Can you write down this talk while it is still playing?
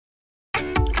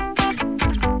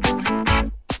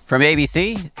From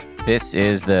ABC, this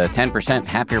is the 10%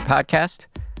 Happier Podcast.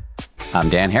 I'm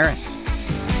Dan Harris.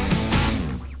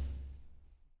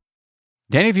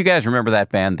 Do any of you guys remember that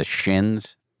band, The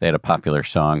Shins? They had a popular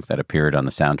song that appeared on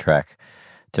the soundtrack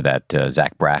to that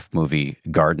Zach Braff movie,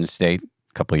 Garden State,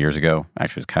 a couple of years ago.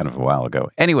 Actually, it was kind of a while ago.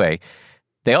 Anyway,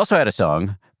 they also had a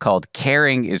song called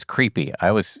Caring is Creepy. I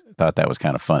always thought that was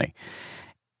kind of funny.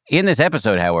 In this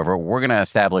episode, however, we're going to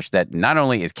establish that not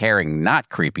only is caring not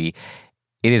creepy,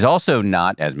 it is also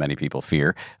not, as many people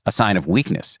fear, a sign of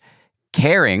weakness.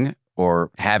 Caring, or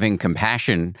having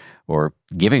compassion, or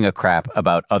giving a crap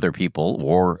about other people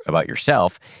or about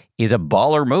yourself, is a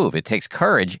baller move. It takes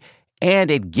courage, and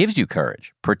it gives you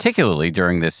courage, particularly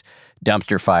during this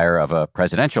dumpster fire of a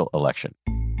presidential election.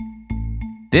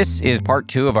 This is part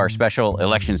 2 of our special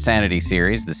Election Sanity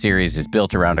series. The series is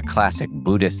built around a classic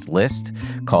Buddhist list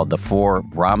called the 4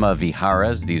 Brahma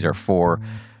Viharas. These are 4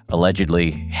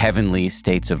 allegedly heavenly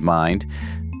states of mind.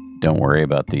 Don't worry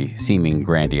about the seeming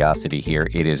grandiosity here.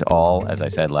 It is all, as I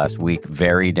said last week,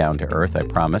 very down to earth, I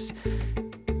promise.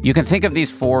 You can think of these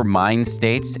 4 mind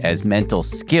states as mental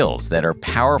skills that are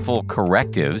powerful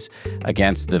correctives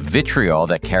against the vitriol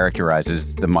that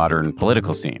characterizes the modern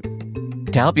political scene.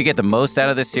 To help you get the most out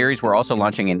of this series, we're also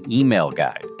launching an email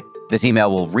guide. This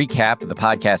email will recap the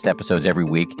podcast episodes every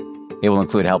week. It will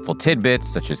include helpful tidbits,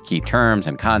 such as key terms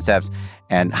and concepts,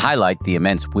 and highlight the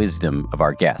immense wisdom of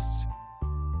our guests.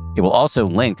 It will also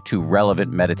link to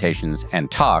relevant meditations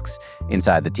and talks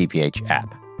inside the TPH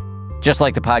app. Just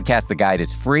like the podcast, the guide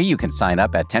is free. You can sign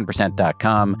up at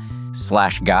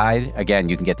 10%.com/guide. Again,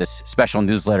 you can get this special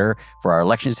newsletter for our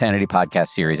Election Sanity podcast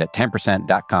series at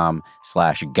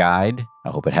 10%.com/guide. I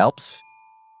hope it helps.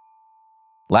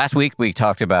 Last week, we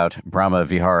talked about Brahma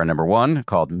Vihara number 1,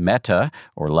 called metta,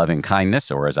 or loving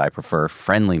kindness, or as I prefer,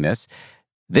 friendliness.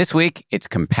 This week, it's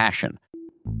compassion.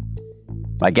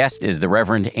 My guest is the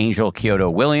Reverend Angel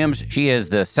Kyodo Williams. She is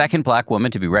the second Black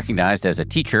woman to be recognized as a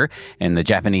teacher in the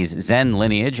Japanese Zen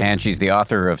lineage, and she's the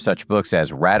author of such books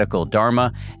as Radical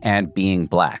Dharma and Being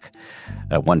Black.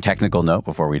 One technical note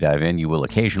before we dive in, you will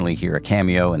occasionally hear a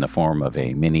cameo in the form of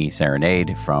a mini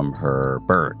serenade from her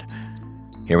bird.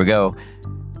 Here we go,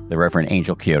 the Reverend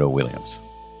Angel Kyodo Williams.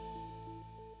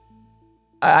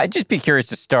 I'd just be curious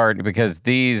to start because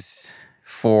these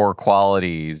 4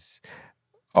 qualities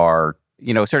are,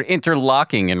 sort of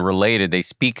interlocking and related. They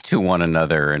speak to one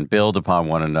another and build upon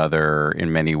one another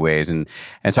in many ways. And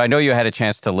so I know you had a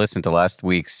chance to listen to last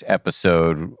week's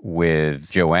episode with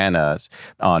Joanna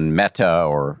on metta,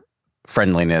 or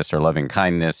friendliness, or loving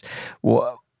kindness.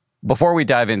 Before we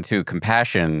dive into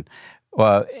compassion,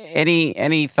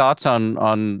 any thoughts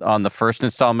on the first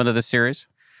installment of the series?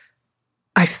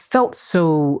 I felt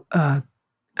so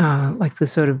like the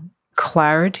sort of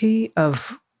clarity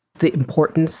of the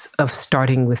importance of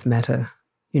starting with metta.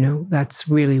 That's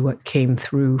really what came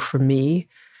through for me,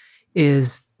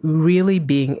 is really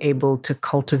being able to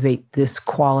cultivate this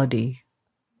quality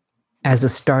as a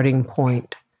starting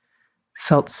point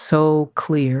felt so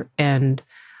clear. And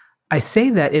I say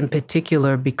that in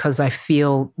particular because I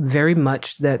feel very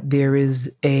much that there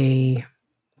is a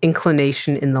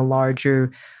inclination in the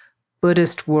larger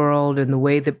Buddhist world and the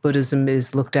way that Buddhism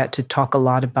is looked at to talk a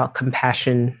lot about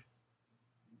compassion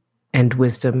and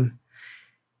wisdom.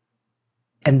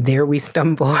 And there we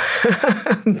stumble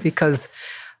because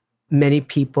many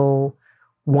people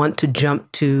want to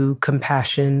jump to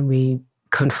compassion. We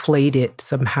conflate it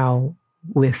somehow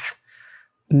with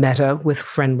metta, with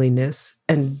friendliness.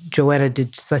 And Joanna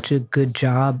did such a good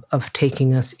job of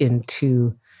taking us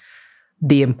into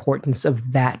the importance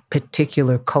of that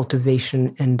particular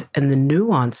cultivation and the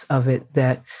nuance of it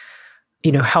that,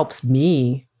 helps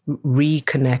me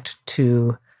reconnect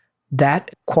to that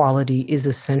quality is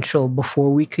essential before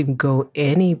we can go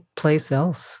any place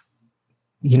else.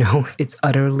 It's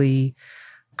utterly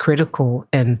critical.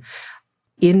 And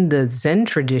in the Zen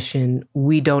tradition,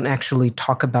 we don't actually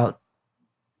talk about,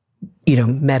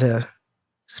 metta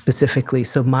specifically.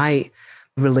 So my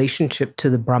relationship to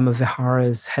the Brahma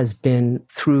Viharas has been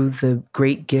through the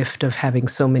great gift of having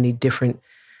so many different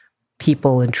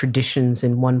people and traditions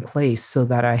in one place, so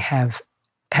that I have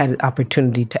had an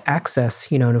opportunity to access,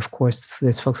 and of course,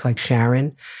 there's folks like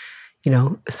Sharon,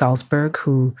 Salzberg,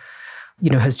 who,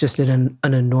 has just an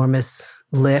enormous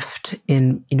lift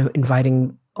in,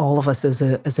 inviting all of us as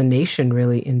a nation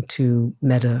really into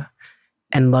metta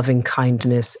and loving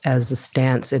kindness as a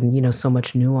stance and, so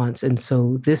much nuance. And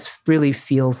so this really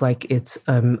feels like it's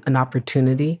an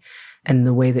opportunity. And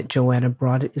the way that Joanna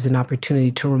brought it is an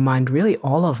opportunity to remind really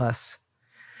all of us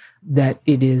that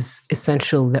it is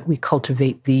essential that we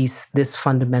cultivate this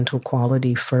fundamental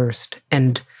quality first.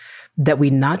 And that we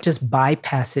not just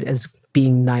bypass it as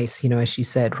being nice, as she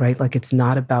said, right? Like it's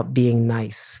not about being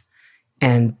nice.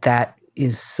 And that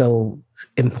is so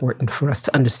important for us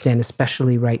to understand,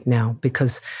 especially right now,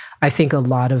 because I think a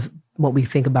lot of what we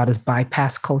think about as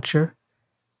bypass culture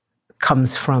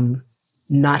comes from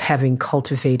not having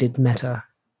cultivated metta,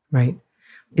 right?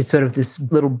 It's sort of this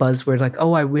little buzzword like,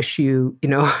 oh, I wish you,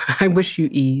 I wish you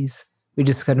ease. We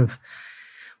just kind of,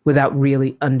 without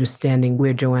really understanding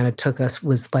where Joanna took us,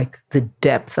 was like the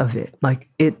depth of it. Like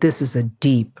this is a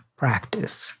deep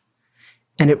practice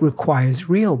and it requires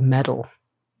real mettle,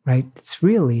 right? It's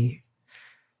really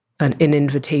an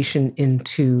invitation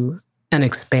into an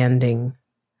expanding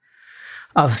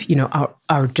of,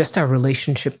 our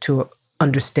relationship to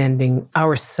understanding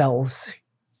ourselves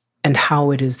and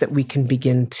how it is that we can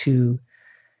begin to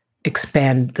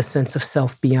expand the sense of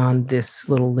self beyond this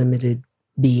little limited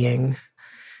being.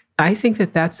 I think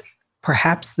that that's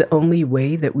perhaps the only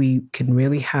way that we can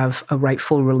really have a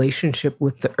rightful relationship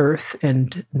with the earth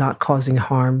and not causing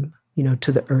harm,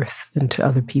 to the earth and to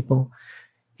other people,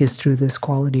 is through this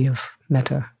quality of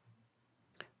metta.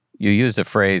 You used the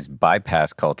phrase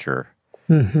bypass culture.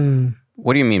 Mm-hmm.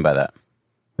 What do you mean by that?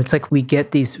 It's like we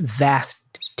get these vast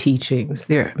teachings.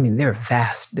 They're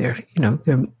vast. They're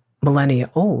millennia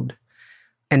old.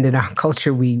 And in our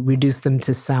culture, we reduce them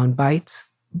to sound bites.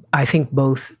 I think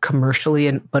both commercially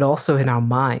but also in our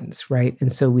minds, right?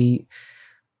 And so we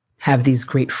have these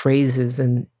great phrases,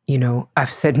 and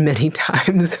I've said many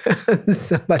times,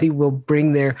 somebody will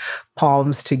bring their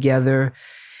palms together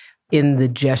in the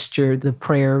gesture, the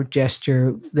prayer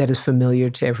gesture that is familiar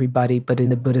to everybody, but in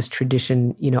the Buddhist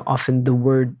tradition, often the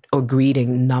word or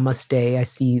greeting, namaste, I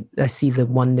see the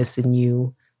oneness in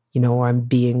you, or I'm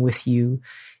being with you,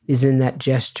 is in that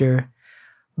gesture.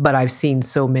 But I've seen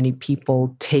so many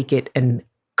people take it and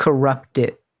corrupt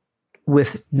it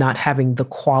with not having the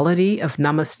quality of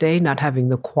namaste, not having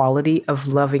the quality of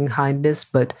loving kindness,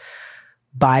 but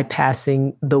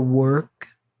bypassing the work,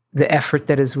 the effort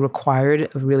that is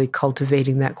required of really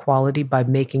cultivating that quality by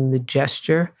making the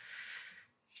gesture.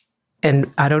 And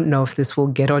I don't know if this will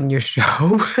get on your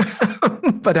show,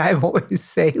 but I always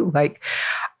say, like,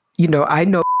 I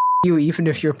know you even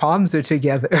if your palms are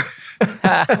together.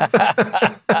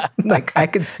 Like, I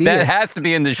can see that it. Has to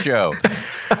be in the show.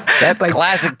 That's like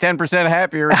classic 10%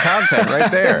 happier content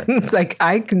right there. It's like,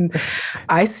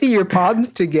 I see your palms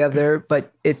together,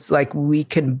 but it's like we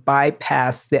can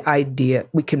bypass the idea,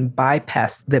 we can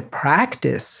bypass the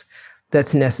practice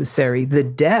that's necessary, the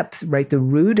depth, right? The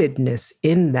rootedness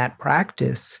in that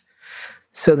practice,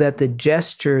 so that the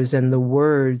gestures and the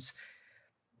words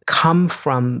come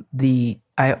from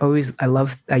I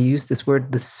use this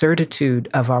word, the certitude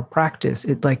of our practice.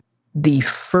 It like the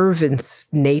fervent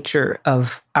nature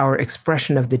of our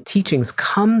expression of the teachings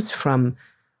comes from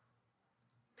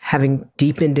having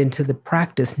deepened into the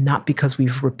practice, not because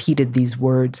we've repeated these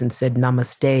words and said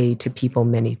namaste to people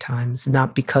many times,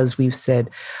 not because we've said,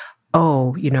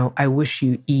 oh, I wish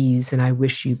you ease and I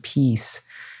wish you peace.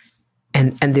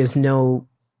 And there's no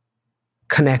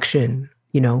connection,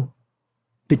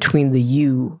 between the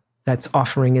you that's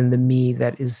offering and the me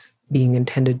that is being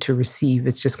intended to receive.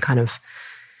 It's just kind of,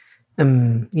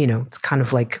 it's kind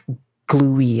of like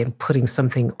gluey and putting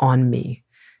something on me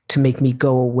to make me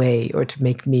go away or to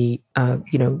make me, help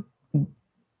you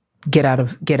get out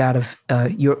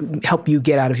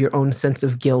of your own sense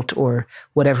of guilt or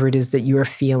whatever it is that you're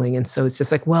feeling. And so it's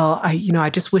just like, well, I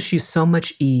just wish you so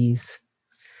much ease.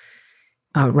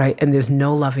 Right. And there's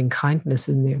no loving kindness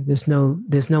in there. There's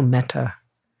no metta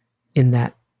in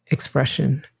that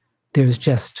expression. There's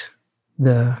just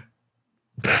the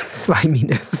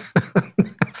sliminess.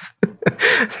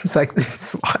 It's like the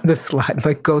slime,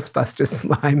 like Ghostbuster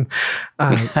slime.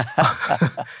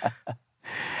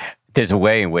 There's a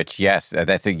way in which, yes,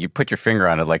 you put your finger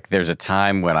on it. Like there's a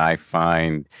time when I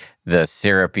find the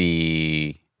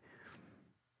syrupy.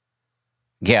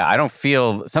 Yeah, I don't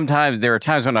feel. Sometimes there are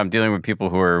times when I'm dealing with people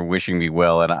who are wishing me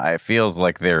well, and it feels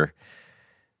like they're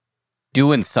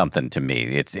doing something to me.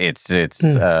 It's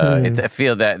I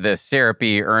feel that the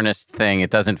syrupy, earnest thing, it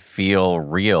doesn't feel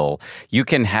real. You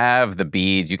can have the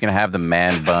beads, you can have the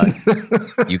man bun,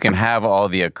 you can have all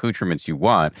the accoutrements you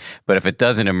want, but if it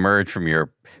doesn't emerge from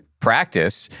your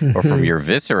practice or from your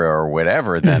viscera or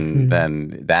whatever,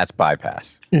 then that's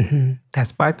bypass.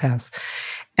 That's bypass.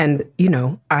 And,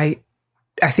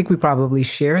 I think we probably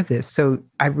share this. So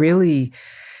I really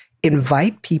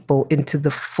invite people into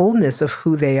the fullness of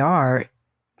who they are,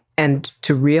 and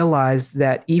to realize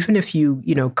that even if you,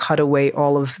 cut away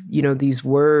all of, these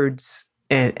words,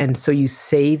 and so you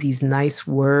say these nice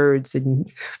words,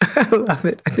 and I love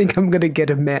it. I think I'm going to get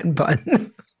a man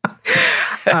bun.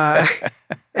 uh,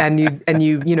 and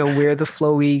you know, wear the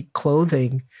flowy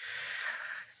clothing.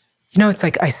 You know, it's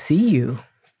like, I see you.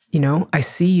 You know, I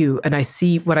see you, and I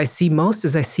see what I see most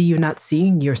is I see you not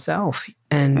seeing yourself,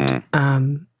 and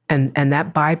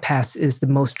that bypass is the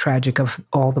most tragic of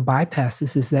all the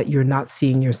bypasses. Is that you're not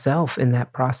seeing yourself in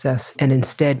that process, and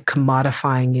instead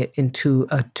commodifying it into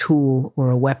a tool or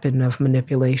a weapon of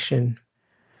manipulation.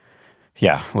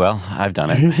 Yeah, well, I've done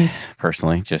it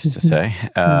personally, just to say.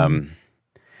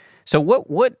 So,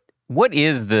 what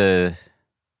is the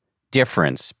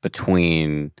difference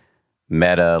between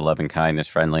metta, loving kindness,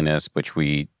 friendliness, which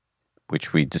we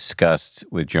discussed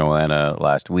with Joanna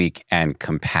last week, and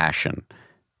compassion?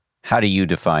 How do you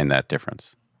define that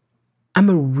difference? I'm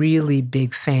a really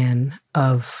big fan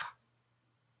of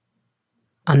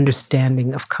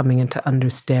understanding, of coming into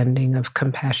understanding of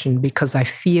compassion, because I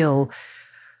feel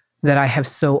that I have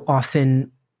so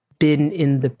often been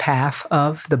in the path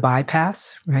of the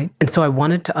bypass, right? And so I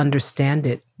wanted to understand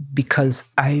it because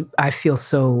I feel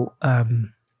so, I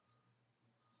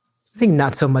think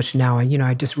not so much now, you know,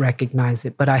 I just recognize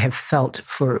it, but I have felt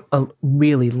for a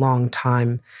really long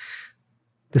time.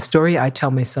 The story I tell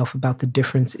myself about the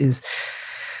difference is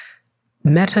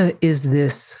metta is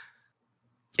this,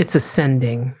 it's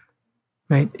ascending,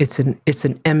 right? It's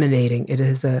an emanating. It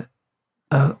is a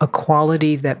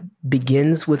quality that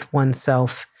begins with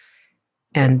oneself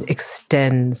and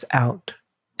extends out.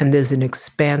 And there's an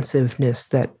expansiveness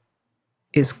that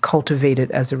is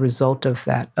cultivated as a result of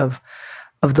that, of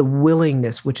the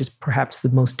willingness, which is perhaps the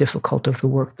most difficult of the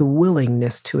work, the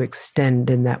willingness to extend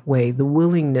in that way, the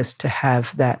willingness to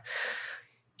have that,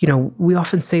 you know, we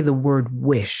often say the word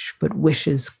wish, but wish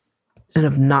is kind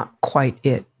of not quite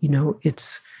it. You know,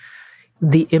 it's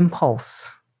the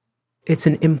impulse. It's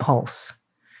an impulse.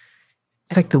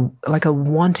 It's like a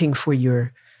wanting for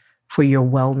your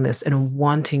wellness and a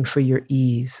wanting for your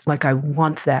ease. Like I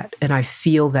want that, and I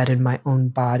feel that in my own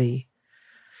body.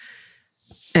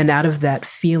 And out of that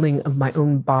feeling of my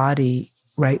own body,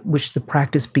 right, which the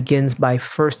practice begins by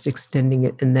first extending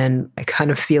it, and then I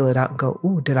kind of feel it out and go,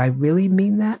 "Ooh, did I really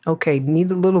mean that? Okay, need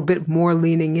a little bit more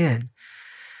leaning in,"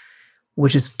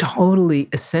 which is totally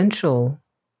essential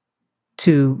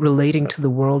to relating to the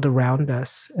world around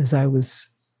us, as I was,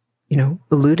 you know,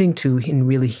 alluding to in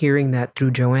really hearing that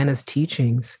through Joanna's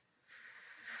teachings.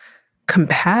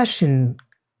 Compassion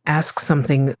asks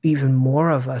something even more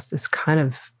of us that's kind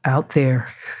of out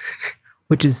there,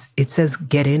 which is, it says,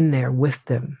 get in there with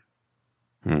them,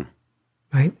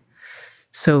 right?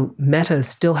 So metta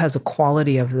still has a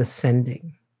quality of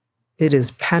ascending. It is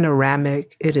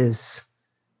panoramic. It is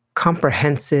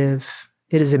comprehensive.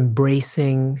 It is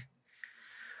embracing.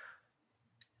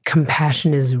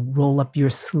 Compassion is roll up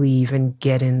your sleeve and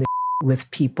get in the with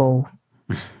people.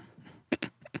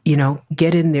 You know,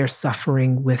 get in their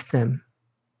suffering with them.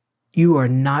 You are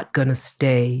not going to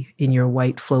stay in your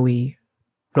white, flowy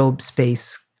robe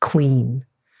space clean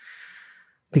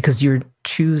because you're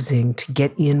choosing to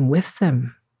get in with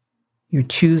them. You're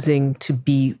choosing to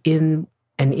be in,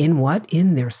 and in what?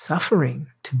 In their suffering,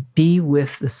 to be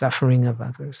with the suffering of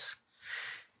others,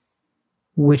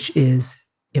 which is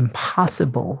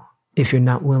impossible if you're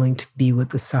not willing to be with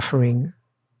the suffering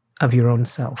of your own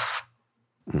self.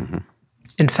 Mm-hmm.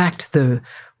 In fact, the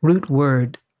root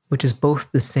word, which is both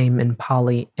the same in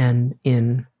Pali and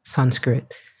in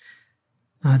Sanskrit,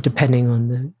 depending on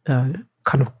the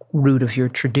kind of root of your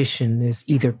tradition, is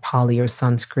either Pali or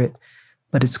Sanskrit,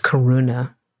 but it's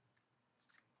karuna.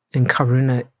 And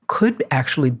karuna could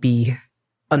actually be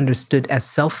understood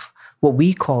as what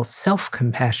we call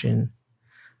self-compassion.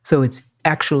 So it's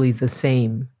actually the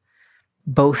same.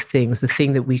 Both things, the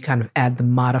thing that we kind of add the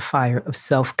modifier of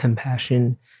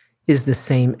self-compassion is the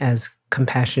same as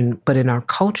compassion. But in our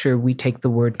culture, we take the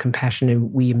word compassion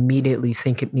and we immediately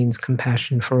think it means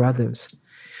compassion for others.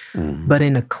 Mm-hmm. But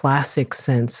in a classic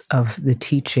sense of the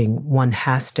teaching, one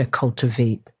has to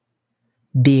cultivate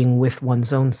being with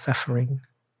one's own suffering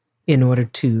in order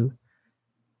to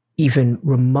even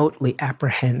remotely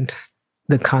apprehend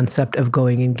the concept of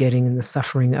going and getting in the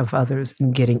suffering of others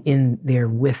and getting in there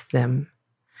with them,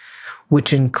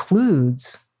 which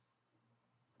includes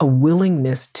a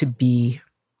willingness to be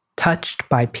touched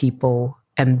by people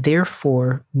and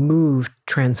therefore moved,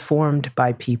 transformed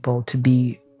by people, to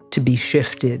be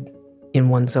shifted in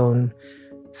one's own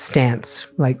stance.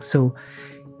 Like, so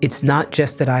it's not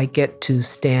just that I get to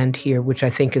stand here, which I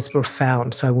think is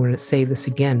profound. So I want to say this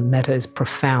again, metta is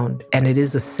profound and it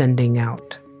is a sending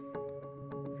out.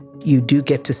 You do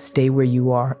get to stay where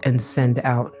you are and send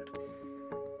out.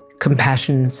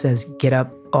 Compassion says, get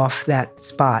up off that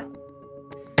spot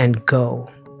and go.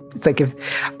 It's like if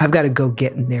I've got to go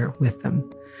get in there with them.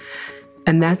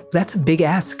 And that's a big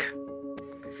ask.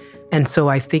 And so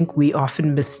I think we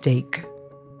often mistake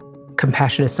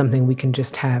compassion as something we can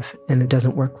just have, and it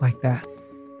doesn't work like that.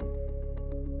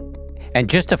 And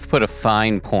just to put a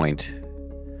fine point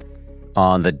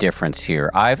on the difference here,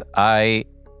 and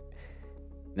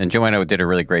Joanna did a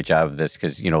really great job of this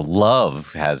because,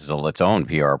 love has its own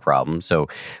PR problem. So,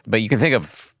 but you can think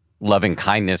of loving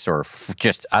kindness or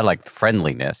I like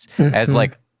friendliness as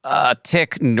like a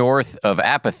tick north of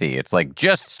apathy. It's like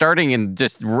just starting in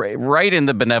just right in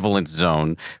the benevolence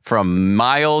zone from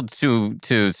mild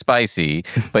to spicy,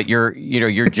 but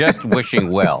you're just wishing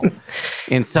well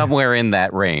in somewhere in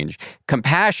that range.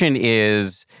 Compassion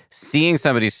is seeing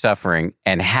somebody suffering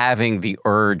and having the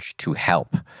urge to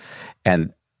help.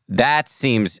 And that's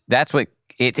what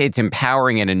it's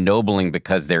empowering and ennobling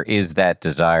because there is that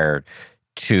desire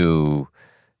to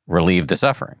relieve the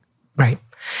suffering. Right.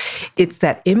 It's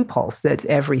that impulse that's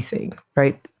everything,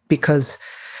 right? Because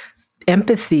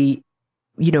empathy,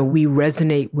 we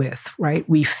resonate with, right?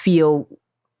 We feel,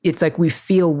 it's like we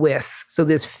feel with. So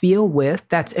this feel with,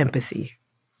 that's empathy.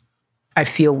 I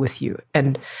feel with you.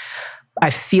 And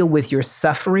I feel with your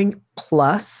suffering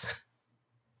plus,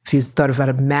 if you thought about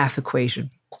a math equation,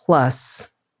 plus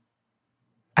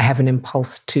I have an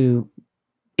impulse to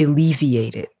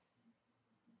alleviate it.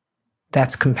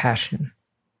 That's compassion.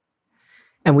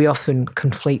 And we often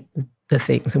conflate the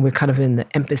things, and we're kind of in the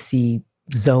empathy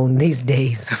zone these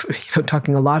days,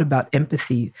 talking a lot about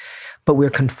empathy, but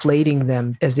we're conflating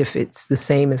them as if it's the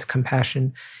same as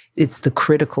compassion. It's the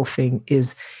critical thing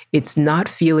is it's not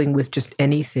feeling with just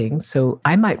anything. So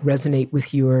I might resonate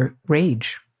with your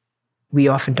rage. We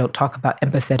often don't talk about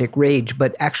empathetic rage,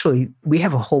 but actually we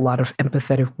have a whole lot of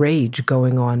empathetic rage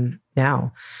going on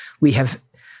now. We have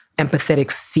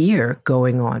empathetic fear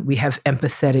going on. We have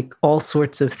empathetic all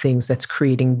sorts of things that's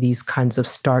creating these kinds of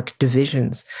stark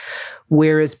divisions.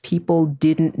 Whereas people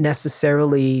didn't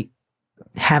necessarily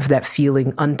have that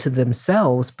feeling unto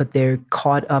themselves, but they're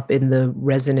caught up in the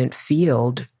resonant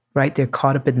field, right? They're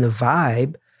caught up in the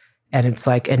vibe. And it's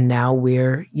like, and now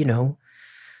we're,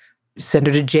 send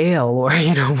her to jail or,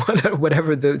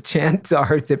 whatever the chants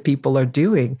are that people are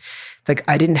doing. It's like,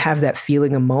 I didn't have that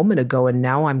feeling a moment ago and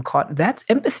now I'm caught. That's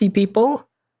empathy, people.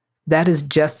 That is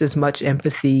just as much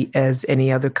empathy as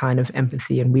any other kind of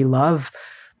empathy. And we love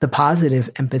the positive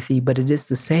empathy, but it is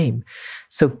the same.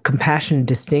 So compassion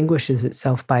distinguishes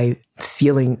itself by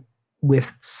feeling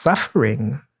with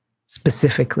suffering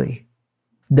specifically.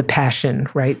 The passion,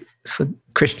 right? For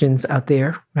Christians out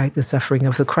there, right? The suffering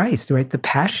of the Christ, right? The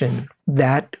passion,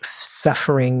 that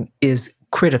suffering is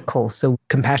critical. So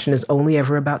compassion is only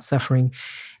ever about suffering,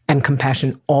 and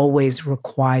compassion always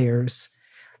requires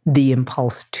the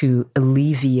impulse to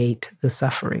alleviate the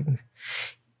suffering,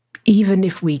 even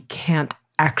if we can't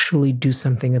actually do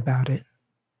something about it.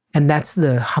 And that's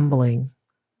the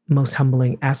most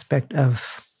humbling aspect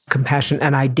of compassion.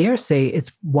 And I dare say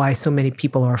it's why so many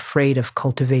people are afraid of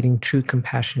cultivating true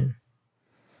compassion.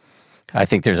 I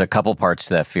think there's a couple parts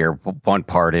to that fear. One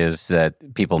part is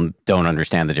that people don't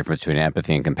understand the difference between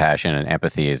empathy and compassion, and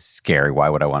empathy is scary. Why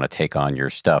would I want to take on your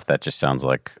stuff? That just sounds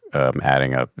like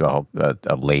adding a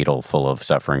ladle full of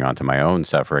suffering onto my own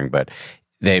suffering. But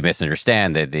they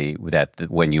misunderstand that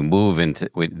when you move into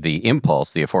the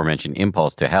impulse, the aforementioned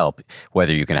impulse to help,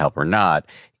 whether you can help or not,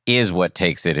 is what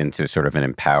takes it into sort of an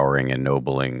empowering,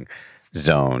 ennobling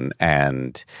zone.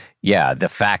 And yeah, the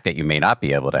fact that you may not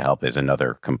be able to help is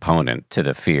another component to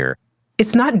the fear.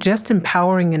 It's not just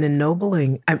empowering and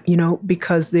ennobling,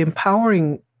 because there is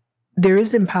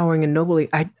empowering and ennobling.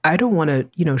 I don't want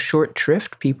to, short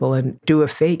shrift people and do a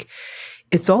fake.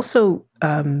 It's also,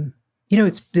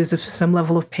 there's some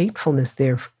level of painfulness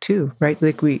there too, right?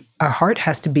 Like our heart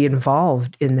has to be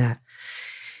involved in that.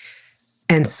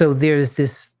 And so there's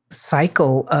this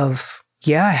cycle of,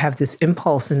 I have this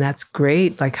impulse and that's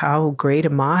great. Like, how great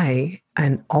am I?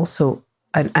 And also,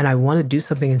 and I want to do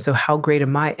something. And so how great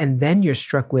am I? And then you're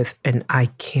struck with, and I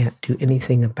can't do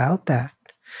anything about that.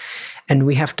 And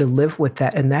we have to live with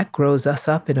that. And that grows us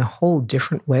up in a whole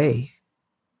different way.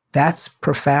 That's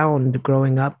profound,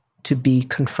 growing up to be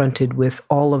confronted with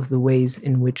all of the ways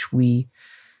in which we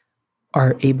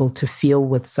are able to feel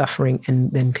with suffering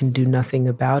and then can do nothing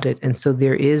about it. And so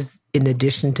there is, in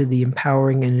addition to the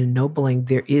empowering and ennobling,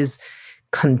 there is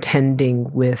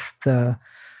contending with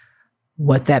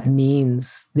what that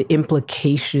means, the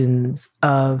implications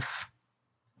of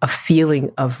a feeling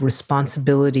of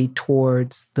responsibility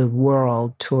towards the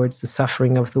world, towards the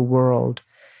suffering of the world,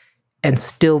 and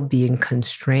still being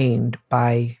constrained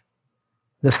by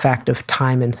the fact of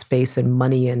time and space and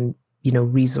money and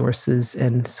resources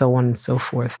and so on and so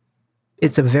forth.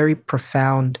 It's a very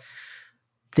profound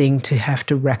thing to have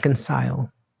to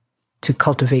reconcile, to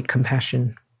cultivate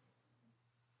compassion.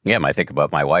 Yeah, I think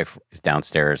about my wife is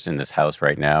downstairs in this house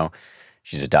right now.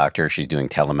 She's a doctor. She's doing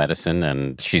telemedicine,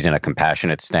 and she's in a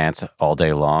compassionate stance all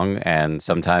day long. And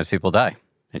sometimes people die,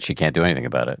 and she can't do anything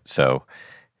about it. So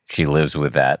she lives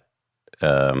with that.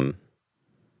 And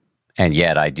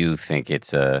yet I do think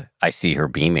I see her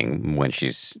beaming when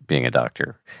she's being a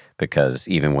doctor, because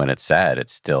even when it's sad,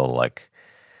 it's still like,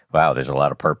 wow, there's a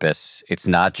lot of purpose. It's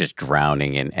not just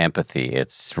drowning in empathy.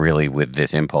 It's really with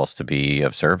this impulse to be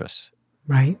of service.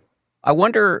 Right. I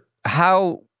wonder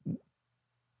how,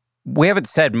 we haven't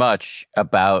said much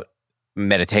about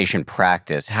meditation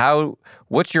practice.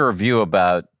 What's your view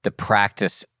about the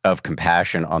practice of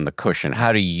compassion on the cushion?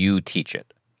 How do you teach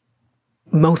it?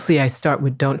 Mostly I start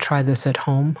with, don't try this at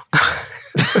home.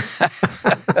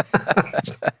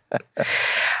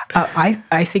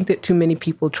 I think that too many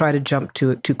people try to jump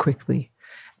to it too quickly.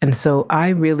 And so I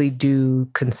really do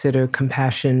consider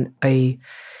compassion I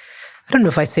don't know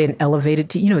if I say an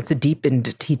elevated, it's a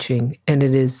deepened teaching. And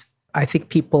it is, I think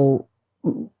people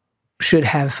should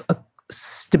have a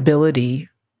stability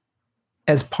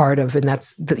as part of, and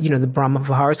that's, the Brahma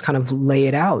Viharas kind of lay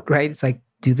it out, right? It's like,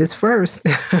 do this first,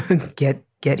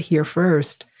 get here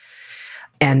first.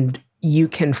 And you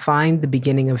can find the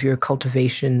beginning of your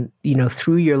cultivation,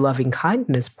 through your loving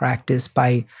kindness practice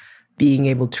by being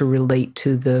able to relate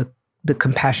to the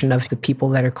compassion of the people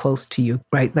that are close to you,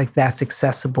 right? Like that's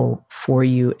accessible for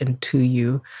you and to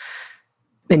you.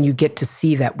 And you get to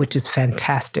see that, which is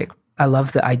fantastic. I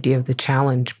love the idea of the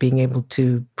challenge, being able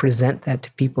to present that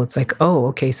to people. It's like, oh,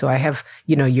 okay, so I have,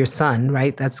 your son,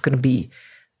 right? That's going to be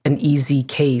an easy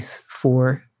case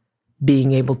for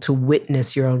being able to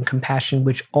witness your own compassion,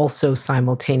 which also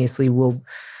simultaneously will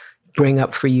bring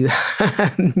up for you,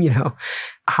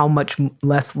 how much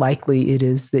less likely it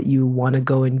is that you want to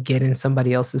go and get in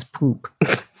somebody else's poop.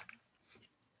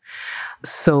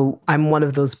 So I'm one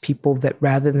of those people that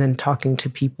rather than talking to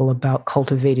people about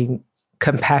cultivating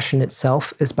compassion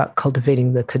itself, is about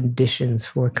cultivating the conditions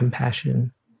for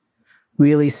compassion,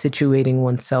 really situating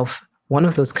oneself. One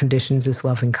of those conditions is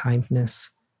loving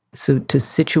kindness. So to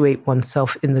situate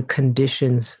oneself in the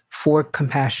conditions for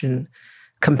compassion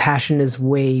is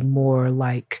way more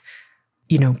like,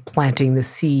 planting the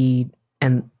seed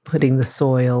and putting the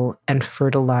soil and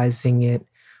fertilizing it.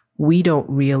 We don't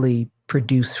really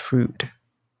produce fruit.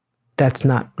 That's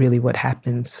not really what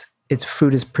happens.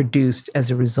 Fruit is produced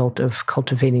as a result of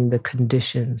cultivating the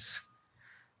conditions,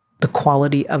 the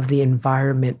quality of the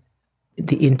environment,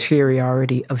 the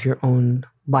interiority of your own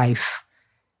life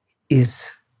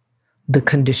is the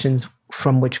conditions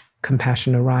from which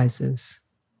compassion arises.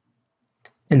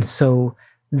 And so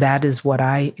that is what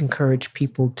I encourage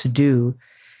people to do.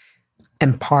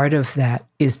 And part of that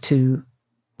is to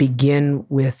begin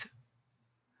with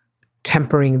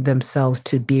tempering themselves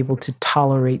to be able to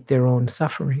tolerate their own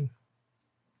suffering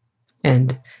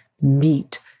and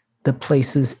meet the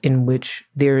places in which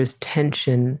there is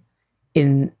tension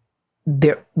in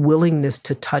their willingness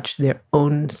to touch their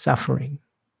own suffering.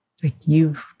 Like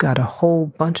you've got a whole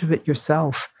bunch of it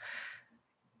yourself.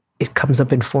 It comes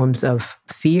up in forms of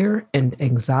fear and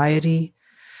anxiety,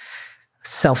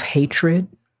 self-hatred,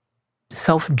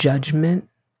 self-judgment,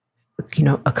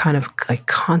 a kind of like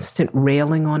constant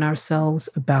railing on ourselves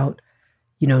about,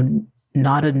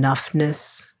 not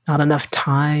enoughness, not enough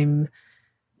time,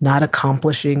 not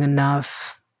accomplishing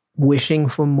enough, wishing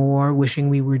for more, wishing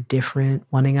we were different,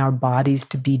 wanting our bodies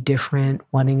to be different,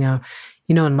 wanting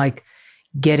and like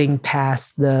getting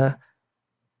past the,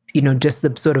 just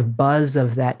the sort of buzz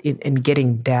of that and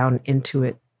getting down into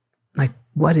it. Like,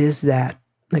 what is that?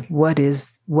 Like, what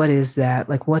is that?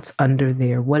 Like, what's under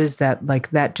there? What is that?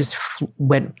 Like, that just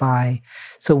went by.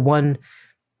 So one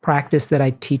practice that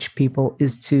I teach people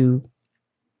is to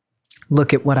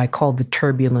look at what I call the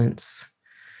turbulence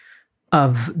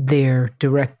of their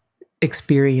direct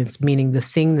experience, meaning the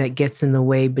thing that gets in the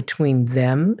way between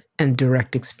them and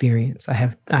direct experience.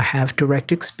 I have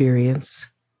direct experience,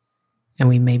 and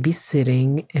we may be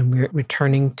sitting and we're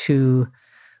returning to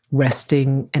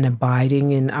resting and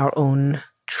abiding in our own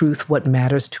truth, what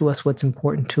matters to us, what's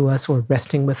important to us, or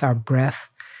resting with our breath.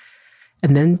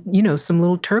 And then, some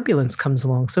little turbulence comes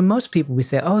along. So most people, we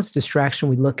say, oh, it's distraction.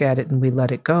 We look at it and we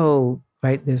let it go,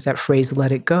 right? There's that phrase,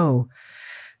 let it go.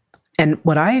 And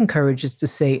what I encourage is to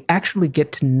say, actually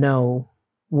get to know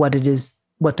what it is,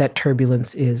 what that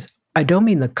turbulence is. I don't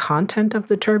mean the content of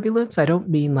the turbulence. I don't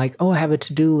mean like, oh, I have a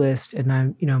to-do list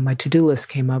and my to-do list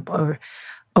came up, or,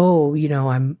 oh,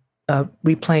 I'm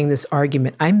replaying this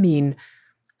argument. I mean,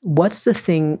 What's the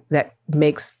thing that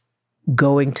makes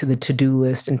going to the to-do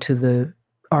list and to the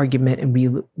argument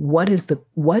and what is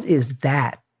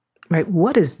that, right?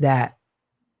 What is that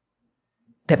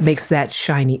makes that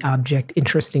shiny object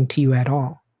interesting to you at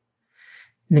all?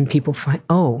 And then people find,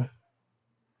 oh,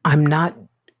 I'm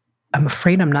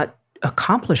afraid I'm not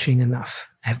accomplishing enough.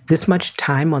 I have this much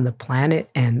time on the planet,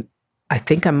 and I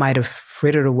think I might have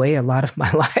frittered away a lot of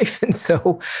my life. And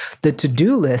so the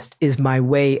to-do list is my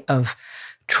way of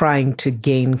trying to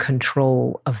gain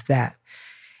control of that.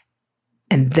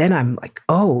 And then I'm like,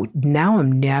 oh, now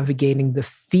I'm navigating the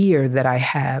fear that I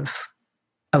have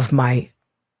of my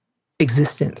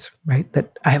existence, right?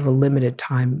 That I have a limited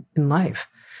time in life.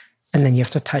 And then you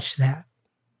have to touch that.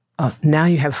 Now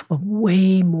you have a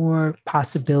way more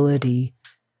possibility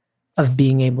of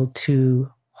being able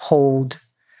to hold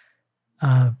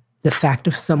the fact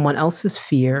of someone else's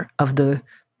fear of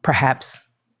perhaps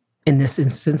in this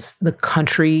instance, the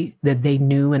country that they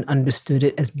knew and understood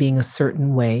it as being a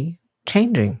certain way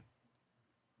changing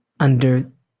under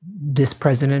this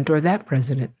president or that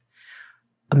president.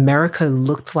 America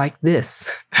looked like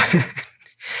this.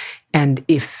 And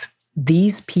if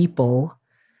these people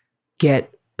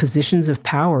get positions of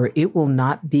power, it will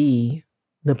not be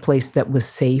the place that was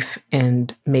safe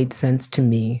and made sense to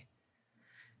me.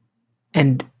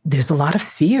 And there's a lot of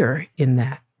fear in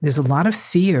that. There's a lot of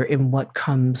fear in what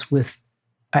comes with,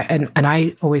 and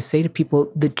I always say to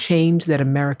people, the change that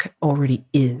America already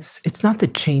is. It's not the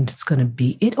change it's going to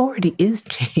be. It already is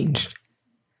changed.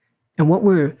 And what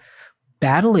we're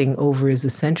battling over is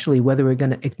essentially whether we're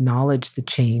going to acknowledge the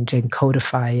change and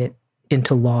codify it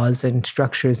into laws and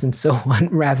structures and so on,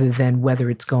 rather than whether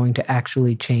it's going to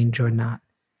actually change or not.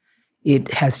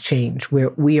 It has changed.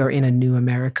 We are in a new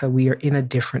America. We are in a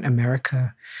different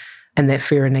America. And that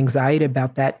fear and anxiety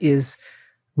about that is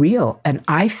real. And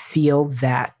I feel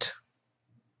that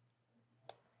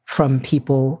from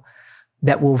people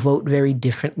that will vote very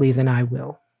differently than I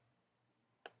will.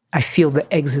 I feel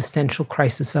the existential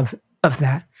crisis of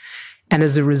that. And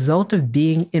as a result of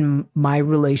being in my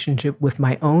relationship with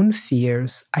my own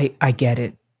fears, I get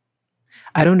it.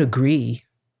 I don't agree,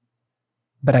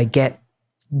 but I get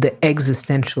the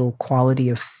existential quality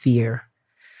of fear.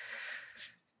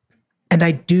 And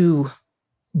I do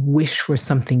wish for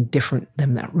something different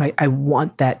than that, right? I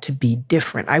want that to be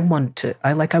different. I want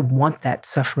that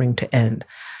suffering to end.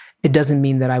 It doesn't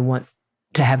mean that I want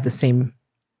to have the same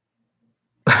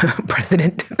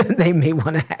president that they may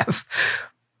want to have,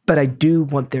 but I do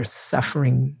want their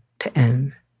suffering to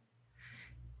end.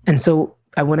 And so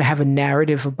I want to have a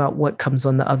narrative about what comes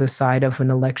on the other side of an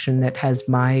election that has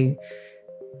my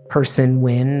person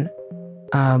win.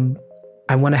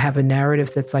 I want to have a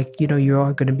narrative that's like, you're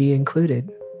all going to be included,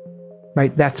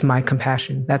 right? That's my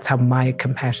compassion. That's how my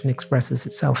compassion expresses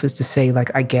itself, is to say,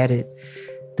 like, I get it.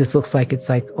 This looks like it's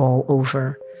like all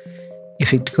over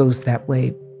if it goes that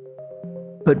way.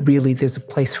 But really, there's a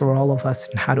place for all of us,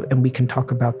 and we can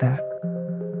talk about that.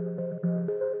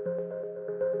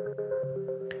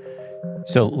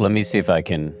 So let me see if I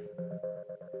can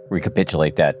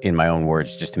recapitulate that in my own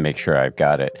words, just to make sure I've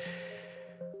got it.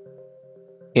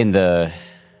 In the,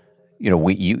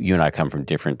 you and I come from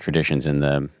different traditions.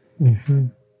 You're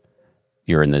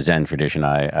in the Zen tradition.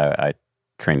 I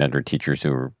trained under teachers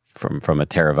who were from a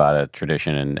Theravada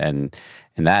tradition, and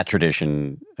in that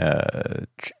tradition,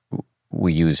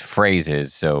 we use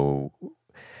phrases. So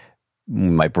we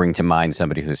might bring to mind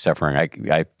somebody who's suffering.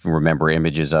 I remember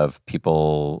images of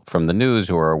people from the news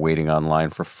who are waiting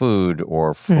online for food,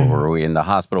 or in the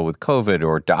hospital with COVID,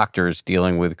 or doctors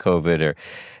dealing with COVID. Or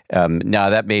now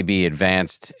that may be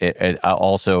advanced.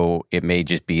 It may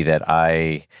just be that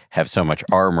I have so much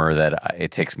armor that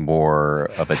it takes more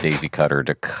of a daisy cutter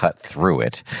to cut through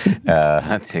it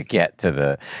to get to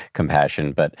the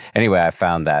compassion. But anyway, I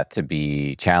found that to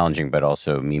be challenging, but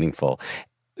also meaningful.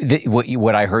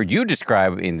 What I heard you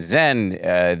describe in Zen,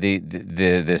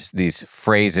 these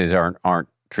phrases aren't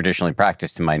traditionally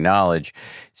practiced to my knowledge.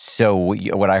 So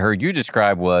what I heard you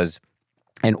describe was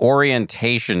an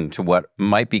orientation to what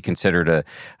might be considered a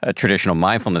traditional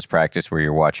mindfulness practice, where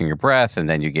you're watching your breath and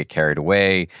then you get carried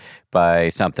away by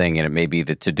something, and it may be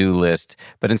the to-do list.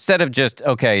 But instead of just,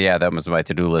 okay, yeah, that was my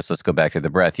to-do list, let's go back to the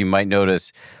breath, you might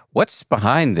notice what's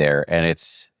behind there, and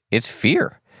it's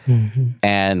fear. Mm-hmm.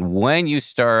 And when you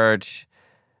start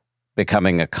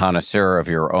becoming a connoisseur of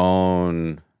your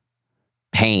own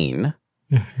pain,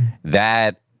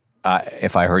 that,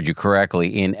 if I heard you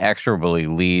correctly, inexorably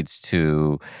leads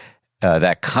to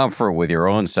that comfort with your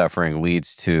own suffering,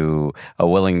 leads to a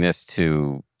willingness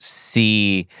to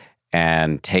see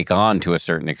and take on, to a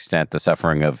certain extent, the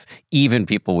suffering of even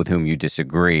people with whom you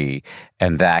disagree.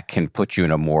 And that can put you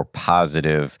in a more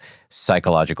positive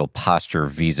psychological posture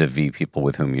vis-a-vis people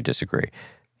with whom you disagree.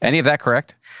 Any of that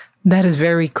correct? That is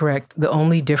very correct. The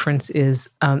only difference is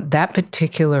that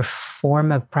particular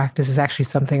form of practice is actually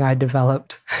something I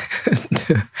developed.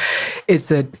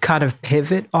 It's a kind of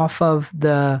pivot off of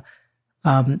the,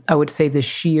 I would say the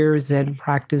sheer Zen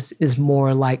practice is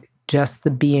more like just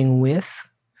the being with,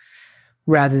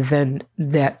 rather than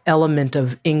that element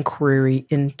of inquiry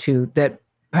into that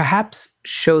perhaps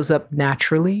shows up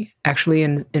naturally, actually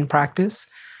in practice.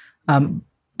 And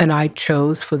I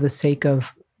chose, for the sake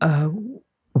of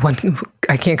one,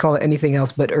 I can't call it anything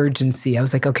else but urgency. I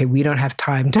was like, okay, we don't have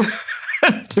time to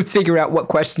to figure out what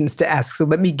questions to ask. So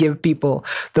let me give people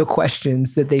the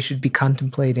questions that they should be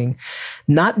contemplating,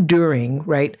 not during,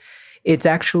 right? It's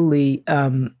actually,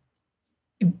 I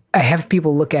have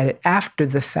people look at it after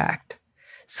the fact,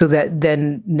 so that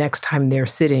then next time they're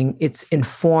sitting, it's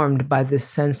informed by this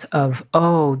sense of,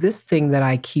 oh, this thing that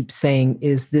I keep saying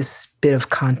is this bit of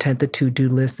content, the to-do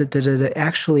list,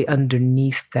 actually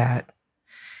underneath that.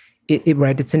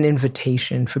 Right, it's an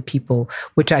invitation for people,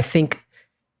 which I think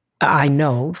I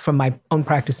know from my own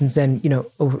practice in Zen,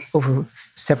 over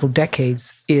several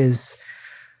decades is,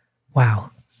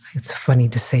 wow, it's funny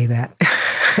to say that.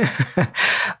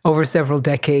 Over several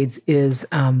decades is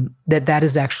that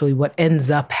is actually what ends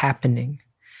up happening.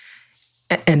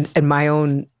 And my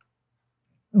own,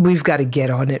 we've got to get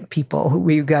on it, people.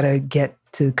 We've got to get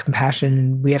to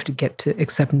compassion. We have to get to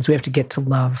acceptance. We have to get to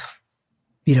love,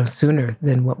 sooner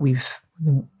than what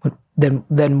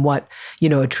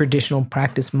a traditional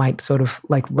practice might sort of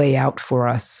like lay out for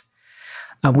us.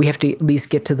 We have to at least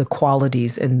get to the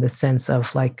qualities in the sense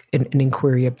of like an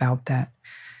inquiry about that.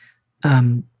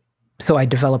 So I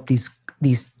developed these,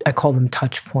 I call them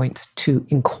touch points, to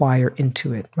inquire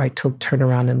into it, right? To turn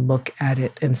around and look at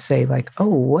it and say like, oh,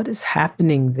 what is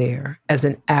happening there, as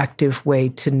an active way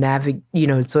to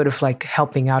navigate, sort of like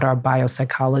helping out our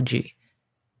biopsychology,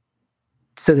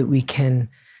 so that we can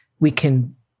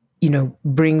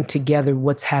bring together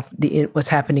what's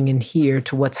happening in here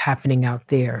to what's happening out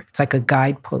there. It's like a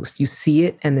guidepost. You see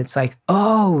it and it's like,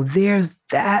 oh, there's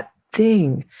that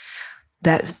thing.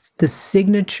 That's the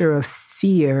signature of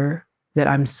fear that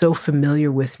I'm so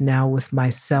familiar with now with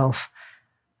myself.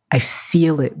 I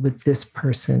feel it with this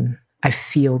person. I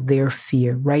feel their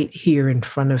fear right here in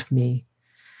front of me.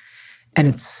 And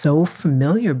it's so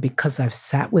familiar because I've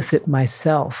sat with it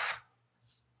myself.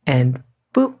 And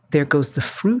boop, there goes the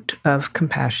fruit of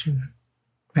compassion,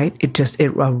 right? It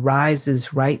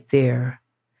arises right there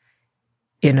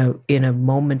in a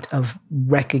moment of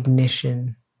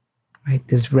recognition, right?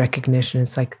 This recognition,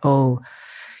 it's like, oh,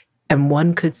 and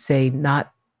one could say,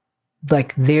 not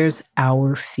like there's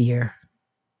our fear,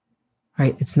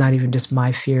 right? It's not even just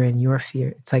my fear and your fear.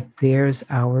 It's like there's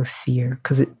our fear,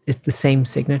 because it's the same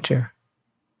signature.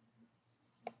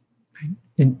 Right?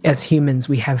 And as humans,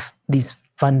 we have these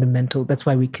fundamental, that's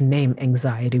why we can name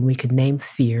anxiety, we can name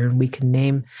fear, and we can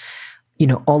name,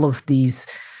 all of these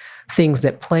things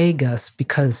that plague us,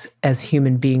 because as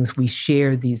human beings, we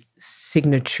share these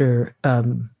signature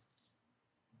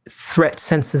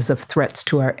senses of threats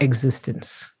to our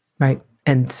existence, right?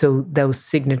 And so those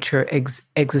signature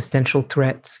existential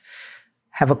threats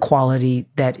have a quality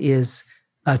that is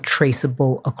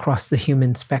traceable across the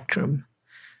human spectrum.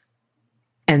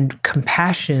 And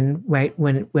compassion, right?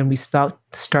 When we start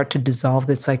to dissolve,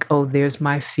 it's like, oh, there's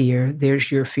my fear, there's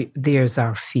your fear, there's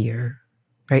our fear,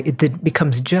 right? It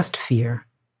becomes just fear,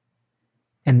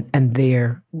 and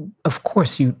there, of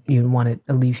course, you want it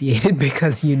alleviated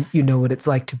because you know what it's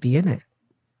like to be in it.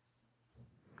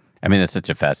 I mean, that's such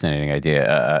a fascinating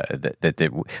idea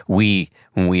that we,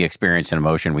 when we experience an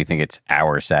emotion, we think it's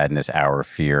our sadness, our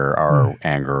fear, our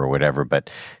anger, or whatever. But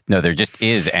no, there just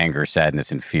is anger,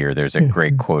 sadness, and fear. There's a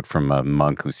great quote from a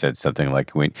monk who said something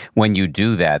like, "When you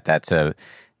do that, that's a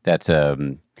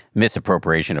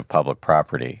misappropriation of public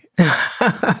property."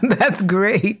 That's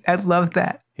great. I love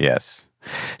that. Yes.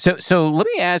 So let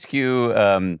me ask you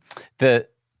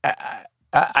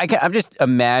I'm just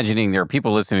imagining there are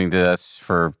people listening to us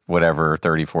for whatever,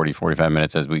 30, 40, 45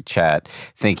 minutes as we chat,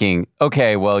 thinking,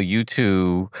 okay, well, you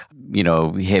two,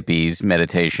 hippies,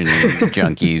 meditation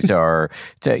junkies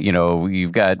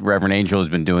you've got Reverend Angel who's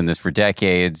been doing this for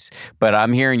decades, but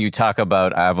I'm hearing you talk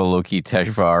about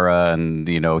Avalokiteshvara and,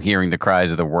 hearing the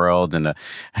cries of the world and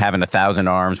having 1,000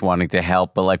 arms wanting to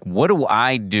help. But like, what do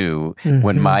I do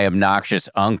when my obnoxious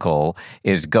uncle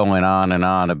is going on and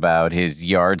on about his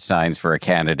yard signs for a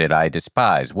candidate I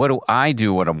despise? What do I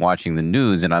do when I'm watching the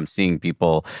news and I'm seeing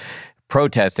people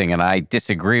protesting and I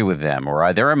disagree with them,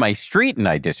 or they're in my street and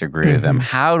I disagree with them.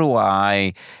 How do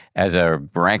I, as a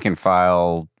rank and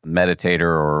file meditator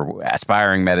or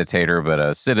aspiring meditator, but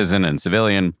a citizen and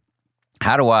civilian,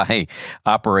 how do I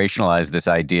operationalize this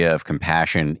idea of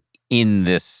compassion in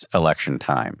this election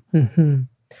time?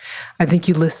 I think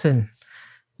you listen.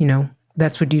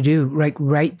 That's what you do,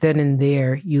 right then and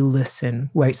there, you listen,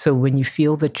 right? So when you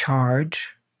feel the charge,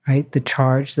 right? The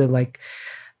charge,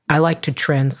 I like to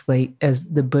translate as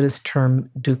the Buddhist term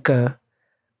dukkha,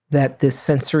 that this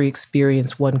sensory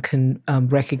experience, one can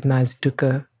recognize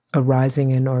dukkha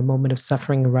arising in, or a moment of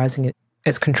suffering arising in,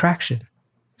 as contraction.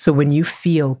 So when you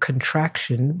feel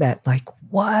contraction, that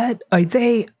what are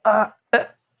they?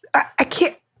 I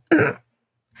can't.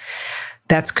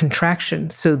 That's contraction.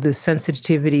 So the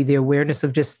sensitivity, the awareness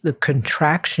of just the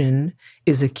contraction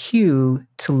is a cue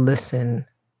to listen.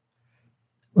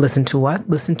 Listen to what?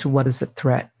 Listen to what is a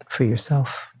threat for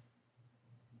yourself.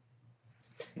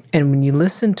 And when you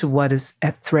listen to what is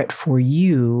at threat for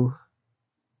you,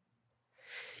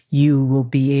 you will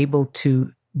be able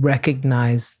to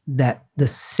recognize that the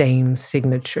same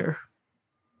signature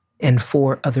and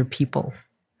for other people.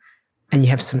 And you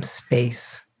have some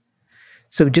space.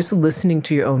 So just listening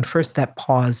to your own, first, that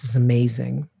pause is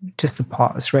amazing. Just the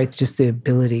pause, right? Just the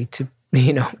ability to,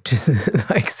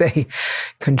 just say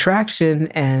contraction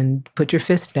and put your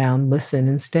fist down, listen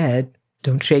instead.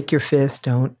 Don't shake your fist.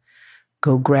 Don't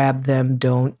go grab them.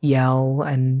 Don't yell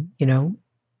and, don't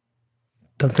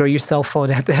throw your cell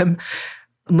phone at them.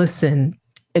 Listen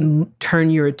and turn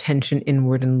your attention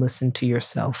inward and listen to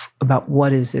yourself about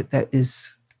what is it that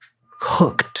is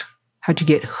hooked. How'd you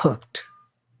get hooked?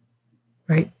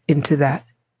 Right? Into that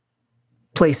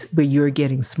place where you're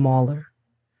getting smaller.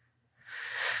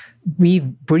 We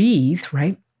breathe,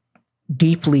 right?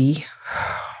 Deeply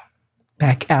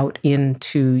back out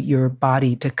into your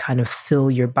body to kind of fill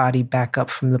your body back up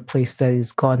from the place that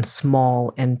has gone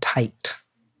small and tight.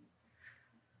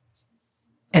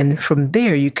 And from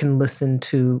there, you can listen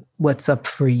to what's up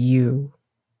for you.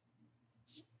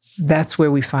 That's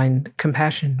where we find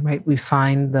compassion, right? We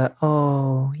find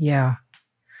oh, yeah.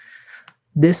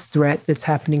 This threat that's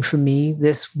happening for me,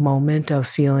 this moment of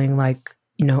feeling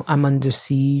I'm under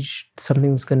siege,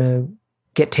 something's going to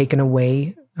get taken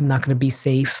away. I'm not going to be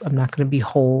safe. I'm not going to be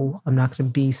whole. I'm not going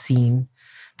to be seen.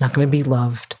 I'm not going to be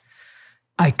loved.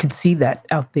 I could see that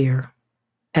out there.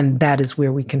 And that is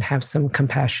where we can have some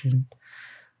compassion.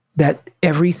 That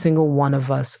every single one of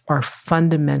us are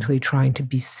fundamentally trying to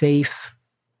be safe,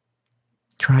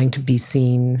 trying to be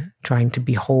seen, trying to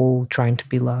be whole, trying to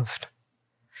be loved.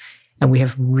 And we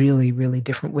have really, really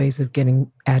different ways of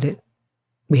getting at it.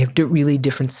 We have really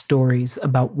different stories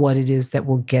about what it is that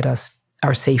will get us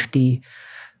our safety,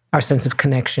 our sense of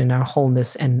connection, our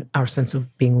wholeness, and our sense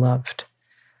of being loved.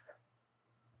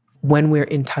 When we're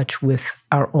in touch with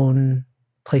our own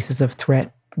places of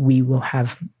threat, we will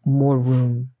have more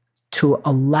room to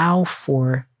allow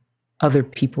for other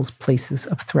people's places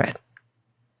of threat.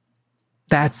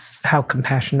 That's how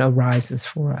compassion arises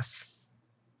for us.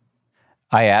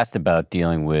 I asked about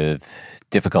dealing with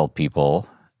difficult people,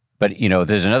 but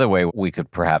there's another way we could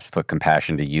perhaps put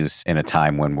compassion to use in a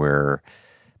time when we're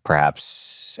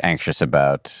perhaps anxious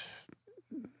about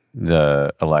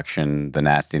the election, the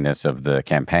nastiness of the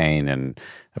campaign, and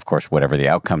of course, whatever the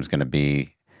outcome's going to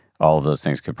be. All of those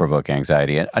things could provoke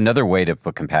anxiety. Another way to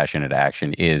put compassion into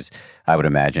action is, I would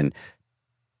imagine,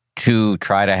 to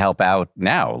try to help out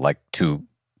now, to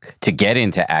get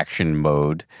into action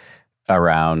mode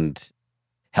around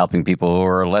helping people who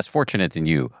are less fortunate than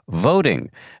you,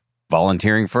 voting,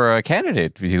 volunteering for a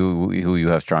candidate who you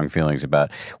have strong feelings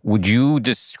about. Would you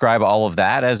describe all of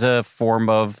that as a form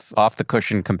of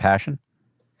off-the-cushion compassion?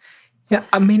 Yeah,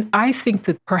 I think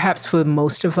that perhaps for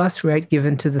most of us, right,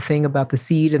 given to the thing about the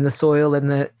seed and the soil and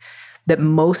that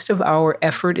most of our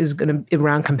effort is going to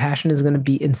around compassion is going to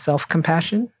be in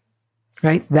self-compassion,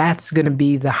 right? That's going to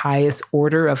be the highest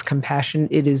order of compassion.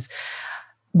 It is,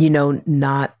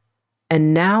 not.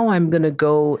 And now I'm going to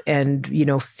go and,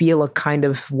 feel a kind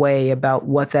of way about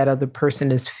what that other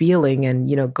person is feeling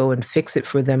and, go and fix it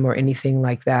for them or anything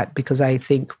like that. Because I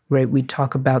think, right, we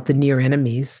talk about the near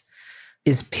enemies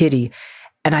is pity.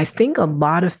 And I think a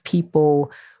lot of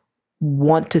people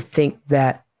want to think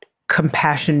that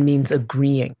compassion means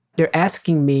agreeing. They're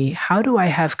asking me, how do I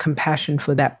have compassion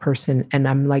for that person? And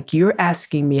I'm like, you're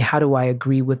asking me, how do I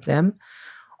agree with them?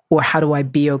 Or how do I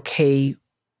be okay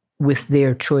with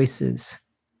their choices?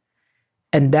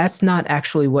 And that's not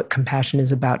actually what compassion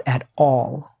is about at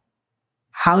all.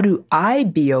 How do I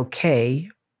be okay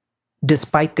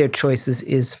despite their choices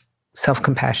is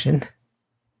self-compassion,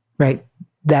 right?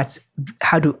 That's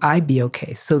how do I be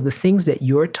okay? So the things that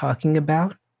you're talking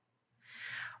about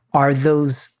are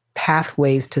those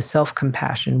pathways to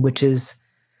self-compassion, which is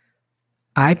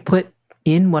I put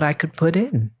in what I could put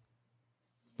in,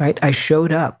 right? I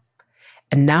showed up.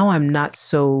 And now I'm not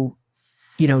so,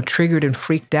 triggered and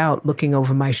freaked out looking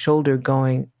over my shoulder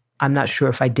going, I'm not sure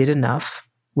if I did enough,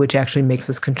 which actually makes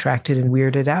us contracted and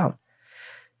weirded out.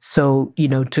 So,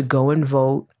 to go and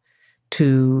vote,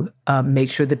 to make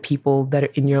sure the people that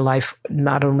are in your life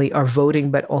not only are voting,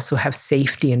 but also have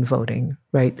safety in voting,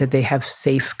 right? That they have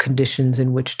safe conditions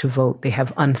in which to vote. They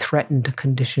have unthreatened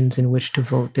conditions in which to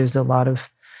vote. There's a lot of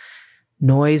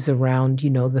noise around,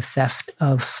 the theft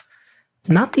of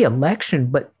not the election,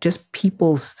 but just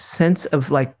people's sense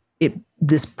of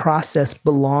this process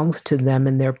belongs to them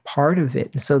and they're part of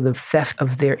it. And so the theft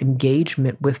of their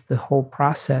engagement with the whole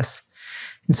process.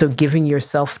 And so giving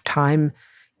yourself time,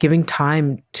 giving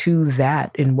time to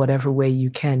that in whatever way you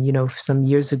can. Some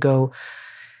years ago,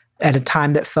 at a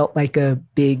time that felt like a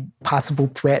big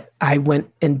possible threat, I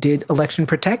went and did election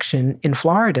protection in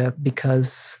Florida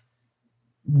because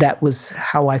that was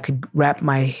how I could wrap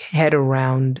my head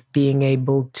around being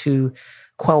able to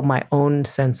quell my own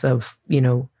sense of,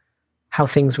 how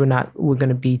things were going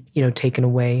to be, taken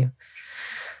away.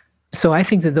 So I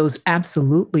think that those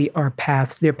absolutely are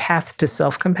paths. They're paths to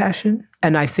self-compassion.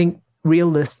 And I think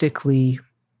realistically,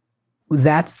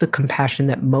 that's the compassion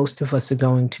that most of us are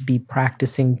going to be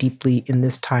practicing deeply in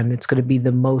this time. It's going to be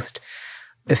the most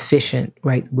efficient,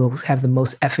 right? We'll have the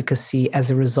most efficacy as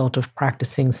a result of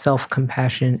practicing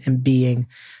self-compassion and being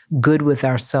good with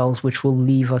ourselves, which will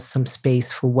leave us some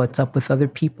space for what's up with other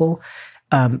people,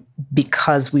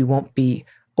 because we won't be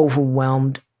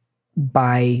overwhelmed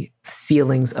by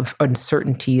feelings of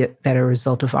uncertainty that are a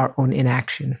result of our own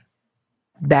inaction.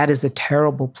 That is a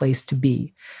terrible place to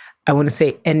be. I want to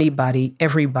say anybody,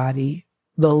 everybody,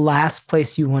 the last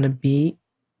place you want to be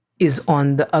is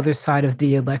on the other side of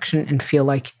the election and feel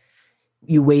like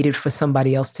you waited for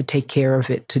somebody else to take care of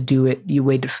it, to do it. You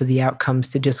waited for the outcomes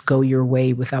to just go your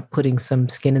way without putting some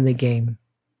skin in the game.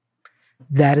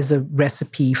 That is a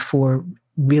recipe for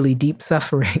really deep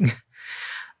suffering.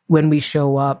 When we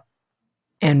show up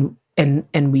and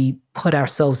we put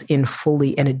ourselves in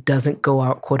fully and it doesn't go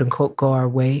out, quote unquote, go our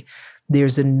way,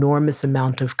 there's enormous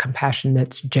amount of compassion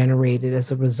that's generated as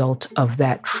a result of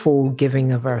that full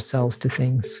giving of ourselves to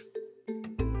things.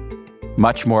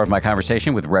 Much more of my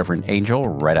conversation with Reverend Angel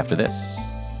right after this.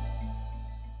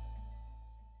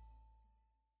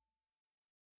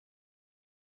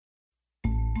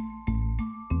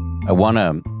 I want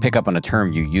to pick up on a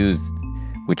term you used,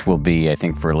 which will be, I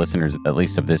think, for listeners, at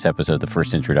least of this episode, the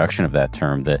first introduction of that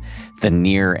term, the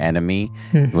near enemy.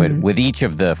 Mm-hmm. With each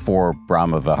of the four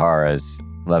Brahma Viharas,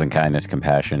 loving kindness,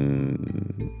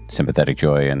 compassion, sympathetic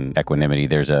joy, and equanimity,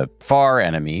 there's a far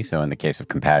enemy. So in the case of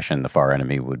compassion, the far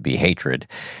enemy would be hatred.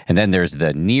 And then there's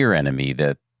the near enemy,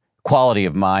 the quality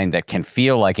of mind that can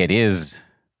feel like it is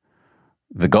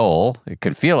the goal. It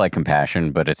could feel like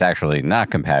compassion, but it's actually not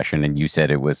compassion. And you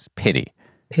said it was pity.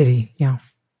 Pity, yeah.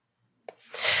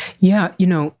 Yeah,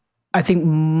 I think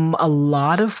a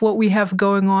lot of what we have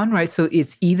going on, right? So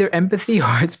it's either empathy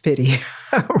or it's pity,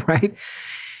 right?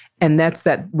 And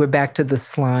we're back to the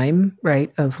slime,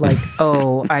 right? Of like,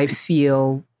 oh, I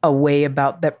feel a way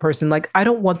about that person. Like, I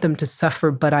don't want them to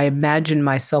suffer, but I imagine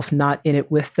myself not in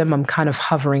it with them. I'm kind of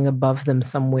hovering above them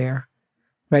somewhere,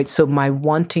 right? So my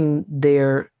wanting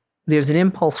there's an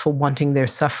impulse for wanting their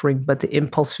suffering, but the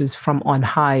impulse is from on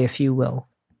high, if you will,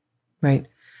 right?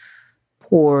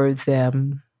 Poor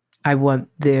them. I want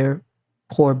their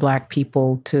poor Black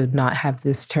people to not have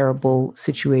this terrible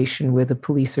situation where the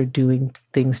police are doing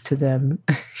things to them,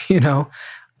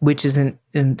 which isn't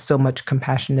in so much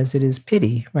compassion as it is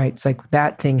pity, right? It's like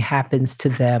that thing happens to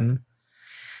them.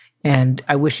 And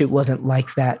I wish it wasn't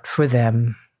like that for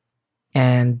them.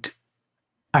 And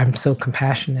I'm so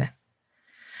compassionate.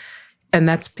 And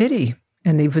that's pity.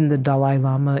 And even the Dalai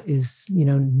Lama is,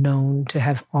 known to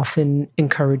have often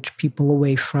encouraged people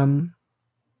away from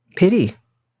pity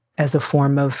as a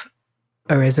form of,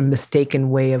 or as a mistaken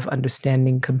way of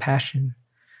understanding compassion.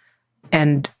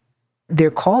 And they're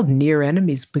called near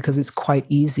enemies because it's quite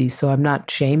easy. So I'm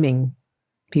not shaming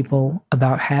people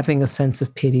about having a sense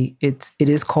of pity. It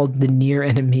is called the near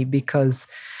enemy because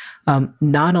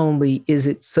not only is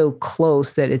it so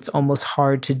close that it's almost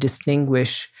hard to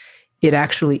distinguish, it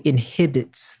actually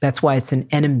inhibits. That's why it's an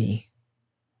enemy.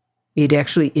 It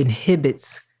actually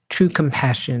inhibits true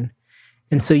compassion.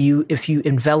 And so if you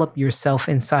envelop yourself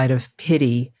inside of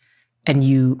pity and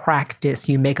you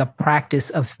make a practice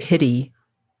of pity,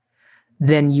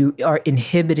 then you are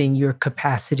inhibiting your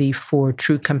capacity for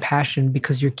true compassion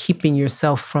because you're keeping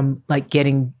yourself from like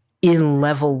getting in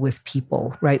level with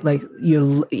people, right? Like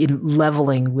you're in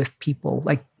leveling with people,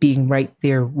 like being right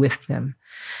there with them.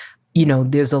 You know,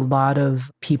 there's a lot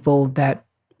of people that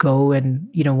go and,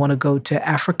 you know, want to go to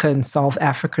Africa and solve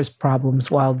Africa's problems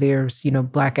while there's, you know,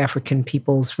 Black African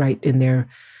peoples right in their,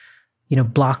 you know,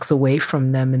 blocks away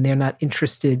from them, and they're not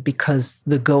interested because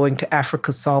the going to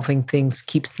Africa solving things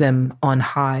keeps them on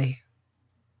high.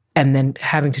 And then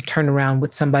having to turn around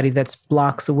with somebody that's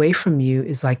blocks away from you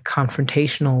is like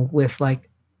confrontational with like,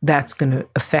 that's going to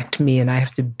affect me and I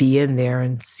have to be in there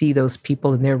and see those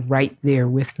people and they're right there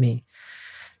with me.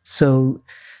 So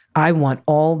I want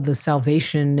all the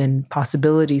salvation and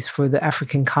possibilities for the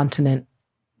African continent,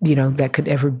 you know, that could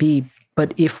ever be.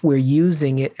 But if we're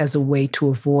using it as a way to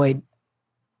avoid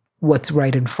what's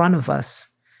right in front of us,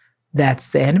 that's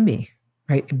the enemy,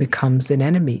 right? It becomes an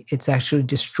enemy. It's actually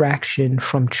distraction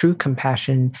from true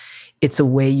compassion. It's a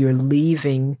way you're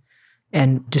leaving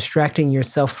and distracting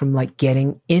yourself from like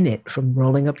getting in it, from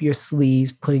rolling up your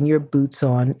sleeves, putting your boots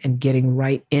on and getting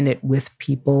right in it with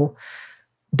people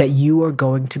that you are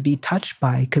going to be touched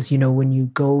by. Because, you know, when you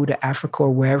go to Africa or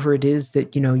wherever it is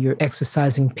that, you know, you're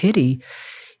exercising pity,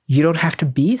 you don't have to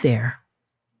be there.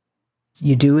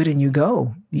 You do it and you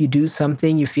go. You do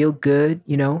something, you feel good,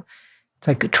 you know. It's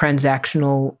like a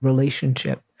transactional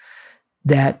relationship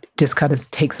that just kind of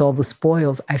takes all the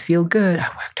spoils. I feel good. I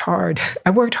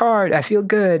worked hard. I feel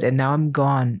good. And now I'm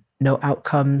gone. No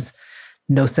outcomes,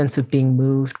 no sense of being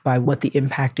moved by what the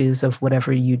impact is of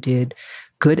whatever you did,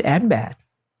 good and bad.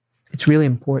 It's really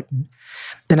important.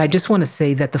 And I just want to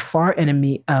say that the far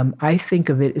enemy, I think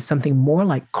of it as something more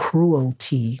like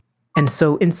cruelty. And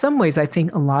so in some ways, I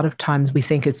think a lot of times we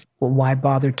think it's, well, why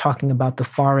bother talking about the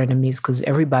far enemies? Because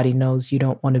everybody knows you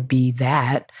don't want to be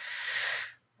that.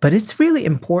 But it's really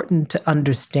important to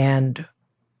understand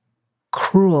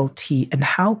cruelty and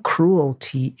how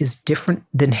cruelty is different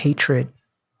than hatred,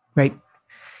 right?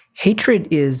 Hatred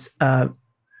is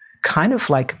kind of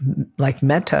like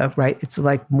metta, right? It's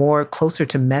like more closer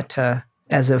to metta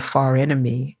as a far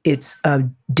enemy. It's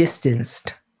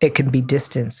distanced. It can be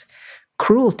distanced.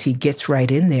 Cruelty gets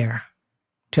right in there,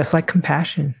 just like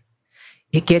compassion.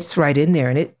 It gets right in there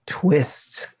and it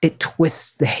twists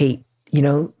the hate. You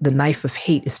know, the knife of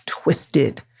hate is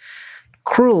twisted.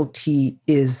 Cruelty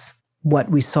is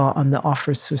what we saw on the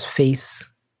officer's face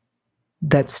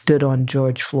that stood on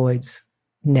George Floyd's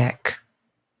neck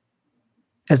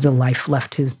as the life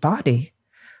left his body.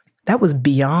 That was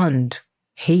beyond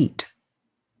hate.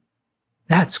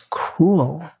 That's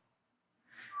cruel.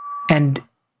 And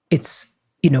it's,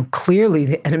 you know, clearly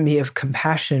the enemy of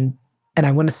compassion. And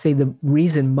I want to say the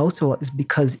reason most of all is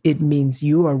because it means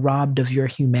you are robbed of your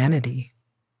humanity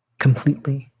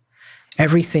completely.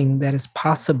 Everything that is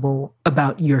possible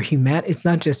about your humanity, it's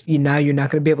not just now you're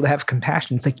not going to be able to have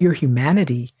compassion. It's like your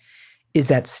humanity is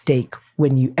at stake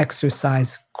when you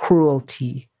exercise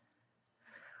cruelty.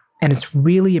 And it's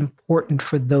really important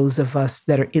for those of us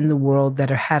that are in the world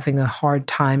that are having a hard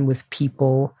time with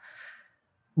people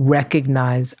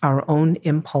recognize our own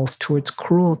impulse towards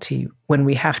cruelty when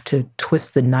we have to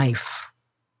twist the knife.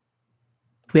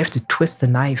 We have to twist the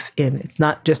knife in. It's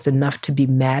not just enough to be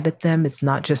mad at them. It's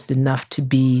not just enough to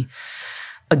be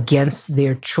against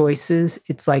their choices.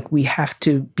 It's like we have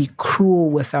to be cruel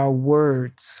with our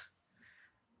words.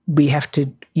 We have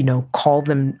to, you know, call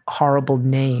them horrible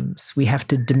names. We have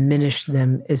to diminish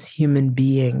them as human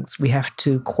beings. We have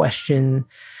to question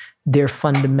their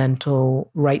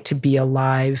fundamental right to be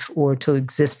alive or to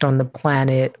exist on the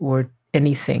planet or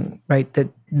anything, right? That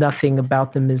nothing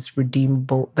about them is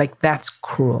redeemable. Like, that's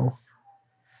cruel.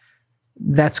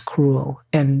 That's cruel.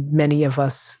 And many of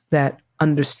us that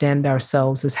understand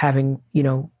ourselves as having, you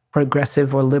know,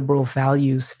 progressive or liberal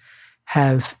values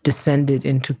have descended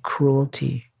into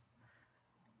cruelty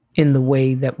in the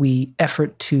way that we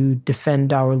effort to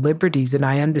defend our liberties. And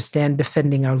I understand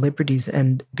defending our liberties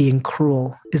and being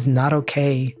cruel is not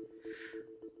okay.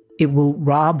 It will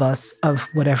rob us of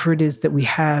whatever it is that we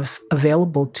have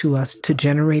available to us to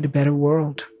generate a better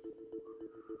world.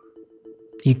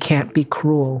 You can't be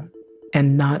cruel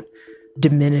and not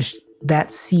diminish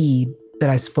that seed that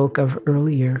I spoke of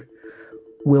earlier.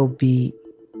 Will be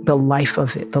the life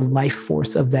of it, the life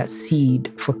force of that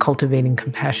seed for cultivating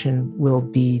compassion will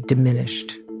be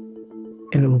diminished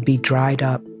and it will be dried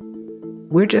up.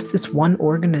 We're just this one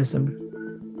organism,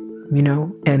 you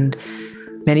know, and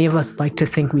many of us like to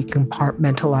think we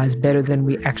compartmentalize better than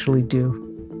we actually do.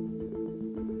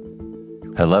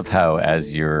 I love how,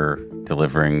 as you're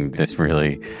delivering this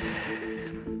really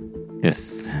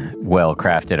This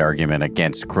well-crafted argument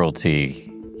against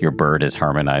cruelty. Your bird is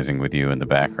harmonizing with you in the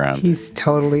background. He's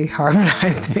totally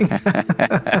harmonizing.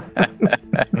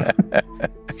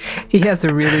 He has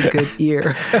a really good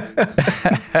ear.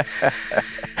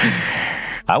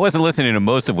 I wasn't listening to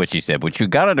most of what she said, but you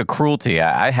got into cruelty.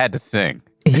 I had to sing.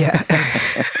 Yeah.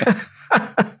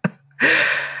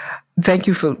 Thank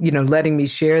you for, letting me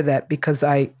share that, because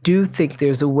I do think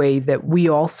there's a way that we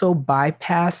also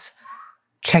bypass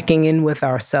checking in with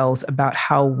ourselves about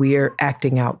how we're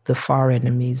acting out the far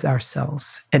enemies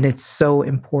ourselves. And it's so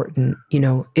important.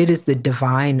 It is the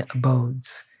divine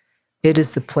abodes. It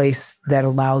is the place that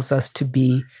allows us to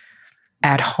be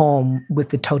at home with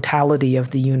the totality of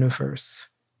the universe.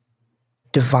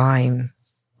 Divine.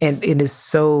 And it is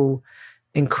so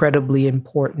incredibly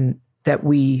important that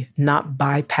we not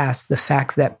bypass the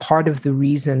fact that part of the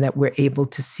reason that we're able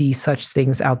to see such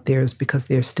things out there is because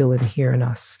they're still in here in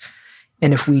us.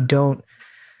 And if we don't,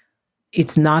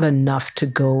 it's not enough to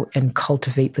go and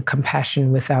cultivate the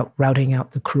compassion without routing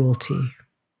out the cruelty.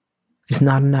 It's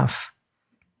not enough.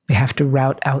 We have to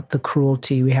rout out the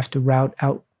cruelty. We have to rout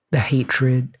out the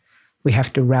hatred. We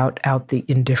have to rout out the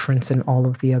indifference and all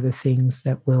of the other things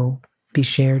that will be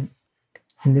shared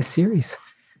in this series.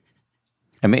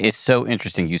 I mean, it's so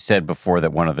interesting. You said before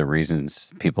that one of the reasons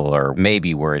people are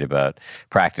maybe worried about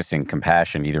practicing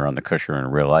compassion, either on the kush or in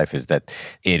real life, is that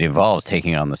it involves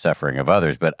taking on the suffering of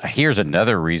others. But here's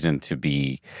another reason to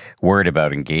be worried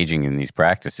about engaging in these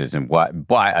practices, and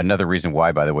why another reason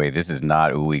why, by the way, this is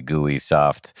not ooey gooey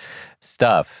soft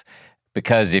stuff.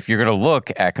 Because if you're going to look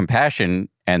at compassion,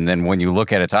 and then when you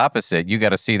look at its opposite, you got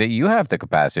to see that you have the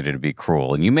capacity to be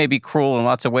cruel, and you may be cruel in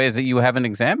lots of ways that you haven't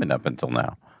examined up until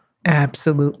now.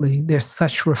 Absolutely. There's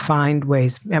such refined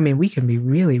ways. I mean, we can be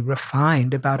really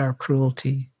refined about our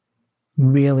cruelty,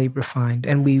 really refined,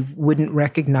 and we wouldn't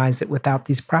recognize it without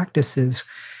these practices.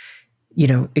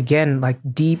 Again, like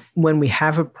deep, when we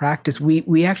have a practice,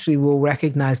 we actually will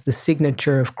recognize the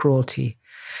signature of cruelty,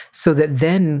 so that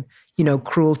then,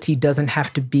 cruelty doesn't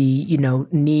have to be,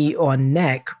 knee on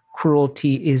neck.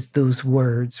 Cruelty is those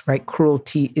words, right?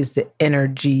 Cruelty is the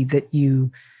energy that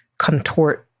you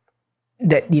contort,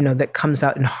 that comes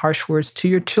out in harsh words to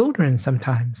your children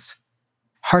sometimes.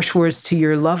 Harsh words to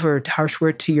your lover, harsh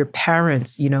word to your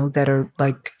parents, that are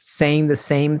like saying the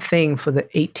same thing for the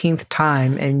 18th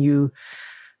time, and you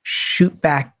shoot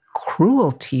back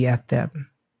cruelty at them.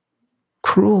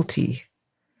 Cruelty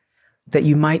that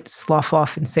you might slough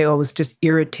off and say, oh, I was just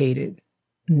irritated.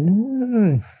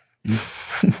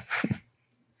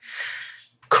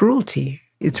 Cruelty.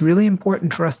 It's really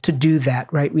important for us to do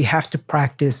that, right? We have to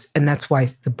practice, and that's why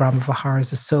the Brahma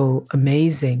Viharas are so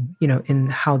amazing, in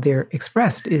how they're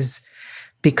expressed, is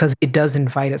because it does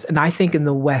invite us. And I think in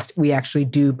the West, we actually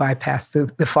do bypass the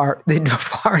far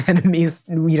enemies,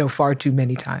 far too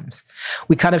many times.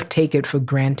 We kind of take it for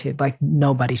granted, like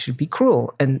nobody should be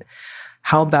cruel. And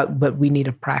but we need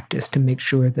a practice to make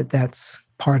sure that that's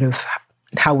part of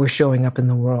how we're showing up in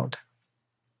the world.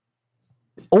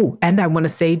 Oh, and I want to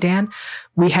say, Dan,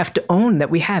 we have to own that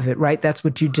we have it, right? That's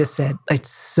what you just said. It's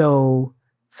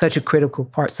such a critical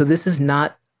part. So this is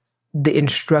not the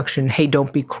instruction, hey,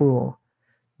 don't be cruel.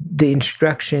 The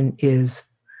instruction is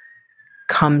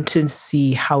come to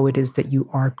see how it is that you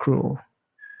are cruel.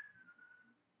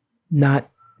 Not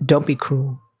don't be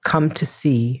cruel. Come to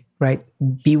see, right?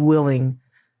 Be willing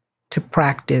to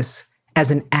practice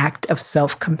as an act of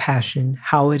self-compassion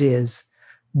how it is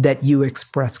that you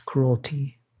express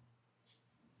cruelty.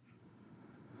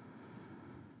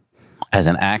 As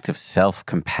an act of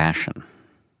self-compassion.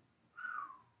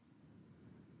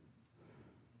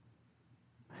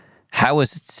 How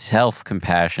is it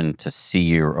self-compassion to see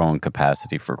your own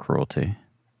capacity for cruelty?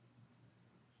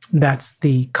 That's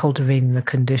the cultivating the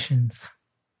conditions.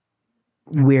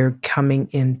 We're coming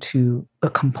into the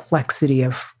complexity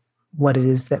of what it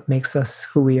is that makes us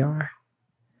who we are.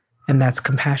 And that's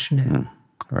compassionate.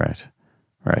 Right.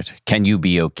 Can you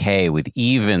be okay with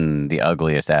even the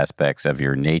ugliest aspects of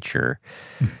your nature?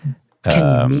 Mm-hmm.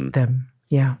 Can you meet them?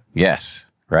 Yeah. Yes,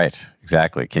 right.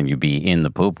 Exactly. Can you be in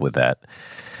the poop with that?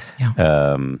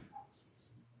 Yeah.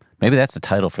 Maybe that's the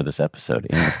title for this episode,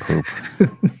 In the Poop.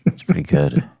 It's pretty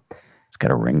good. It's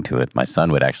got a ring to it. My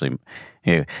son would actually,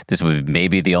 this would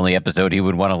maybe the only episode he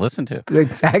would want to listen to.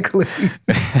 Exactly.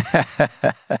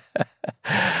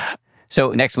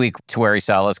 So next week, Tuwari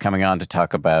Sala is coming on to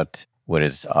talk about what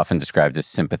is often described as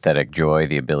sympathetic joy,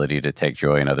 the ability to take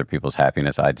joy in other people's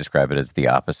happiness. I describe it as the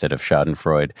opposite of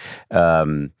Schadenfreude.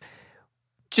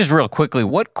 Just real quickly,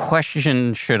 what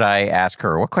question should I ask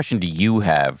her? What question do you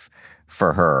have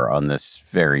for her on this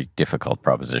very difficult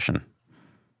proposition?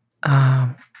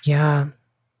 Yeah.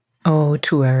 Oh,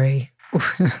 Tuere,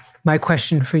 my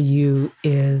question for you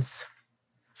is,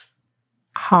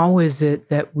 how is it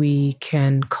that we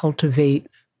can cultivate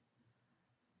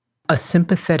a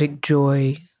sympathetic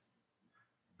joy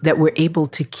that we're able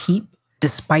to keep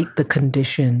despite the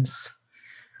conditions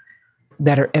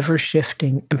that are ever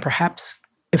shifting, and perhaps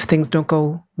if things don't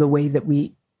go the way that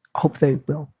we hope they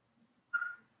will?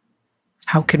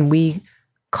 How can we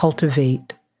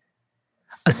cultivate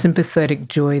a sympathetic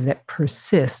joy that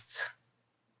persists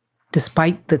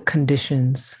despite the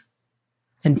conditions,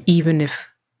 and even if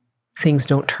things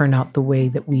don't turn out the way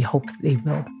that we hope they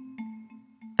will?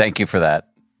 Thank you for that.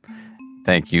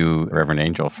 Thank you, Reverend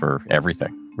Angel, for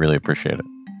everything. Really appreciate it.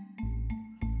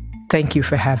 Thank you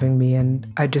for having me.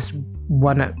 And I just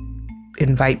want to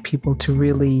invite people to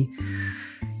really,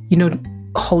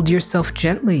 hold yourself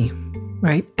gently,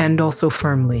 right? And also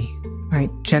firmly,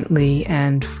 right? Gently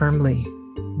and firmly,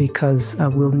 because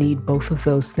we'll need both of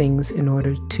those things in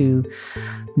order to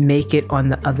make it on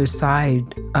the other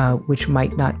side, which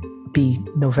might not be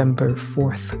November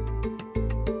 4th.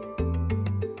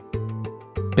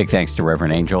 Big thanks to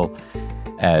Reverend Angel.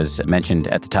 As mentioned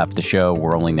at the top of the show,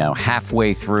 we're only now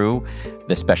halfway through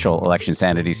the special Election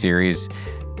Sanity series.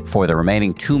 For the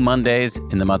remaining 2 Mondays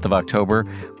in the month of October,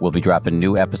 we'll be dropping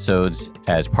new episodes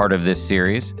as part of this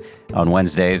series. On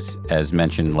Wednesdays, as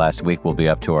mentioned last week, we'll be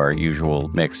up to our usual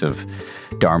mix of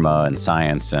Dharma and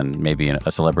science and maybe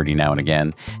a celebrity now and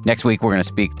again. Next week, we're going to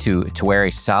speak to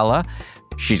Tuere Sala.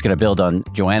 She's going to build on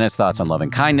Joanna's thoughts on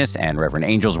loving kindness and Reverend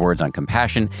Angel's words on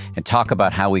compassion and talk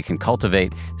about how we can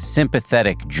cultivate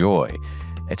sympathetic joy.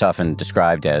 It's often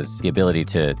described as the ability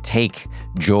to take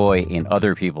joy in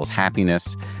other people's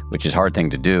happiness, which is a hard thing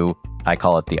to do. I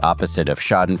call it the opposite of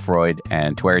schadenfreude,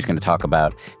 and Tuere's going to talk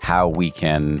about how we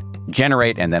can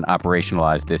generate and then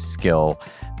operationalize this skill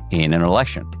in an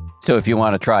election. So if you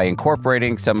want to try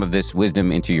incorporating some of this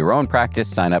wisdom into your own practice,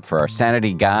 sign up for our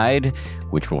Sanity Guide,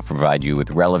 which will provide you with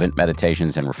relevant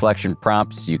meditations and reflection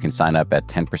prompts. You can sign up at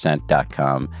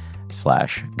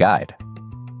 10percent.com/guide.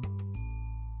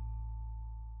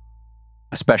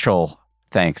 A special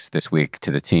thanks this week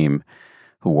to the team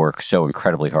who work so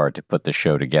incredibly hard to put this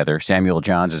show together. Samuel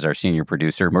Johns is our senior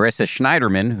producer. Marissa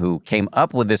Schneiderman, who came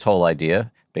up with this whole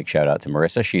idea. Big shout out to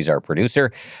Marissa. She's our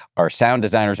producer. Our sound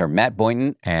designers are Matt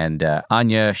Boynton and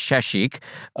Anya Sheshik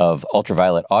of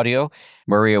Ultraviolet Audio.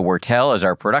 Maria Wertel is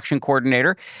our production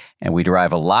coordinator. And we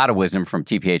derive a lot of wisdom from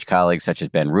TPH colleagues such as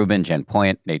Ben Rubin, Jen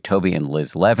Point, Nate Toby, and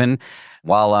Liz Levin.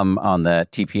 While I'm on the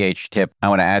TPH tip, I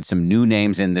want to add some new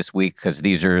names in this week because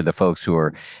these are the folks who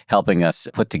are helping us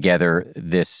put together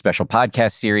this special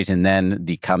podcast series and then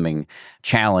the coming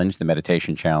challenge, the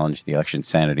meditation challenge, the Election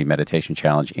Sanity Meditation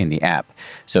Challenge in the app.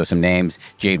 So some names: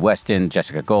 Jade Weston,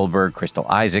 Jessica Goldberg, Crystal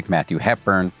Isaac, Matthew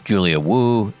Hepburn, Julia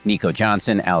Wu, Nico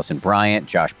Johnson, Allison Bryant,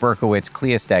 Josh Berkowitz,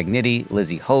 Clea Stagniti,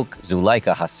 Lizzie Hoke,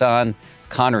 Zuleika Hassan,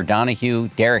 Connor Donahue,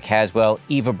 Derek Haswell,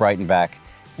 Eva Breitenbach,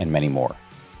 and many more.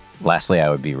 Lastly, I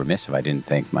would be remiss if I didn't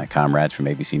thank my comrades from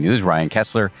ABC News, Ryan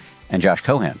Kessler and Josh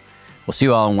Cohan. We'll see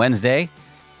you all on Wednesday.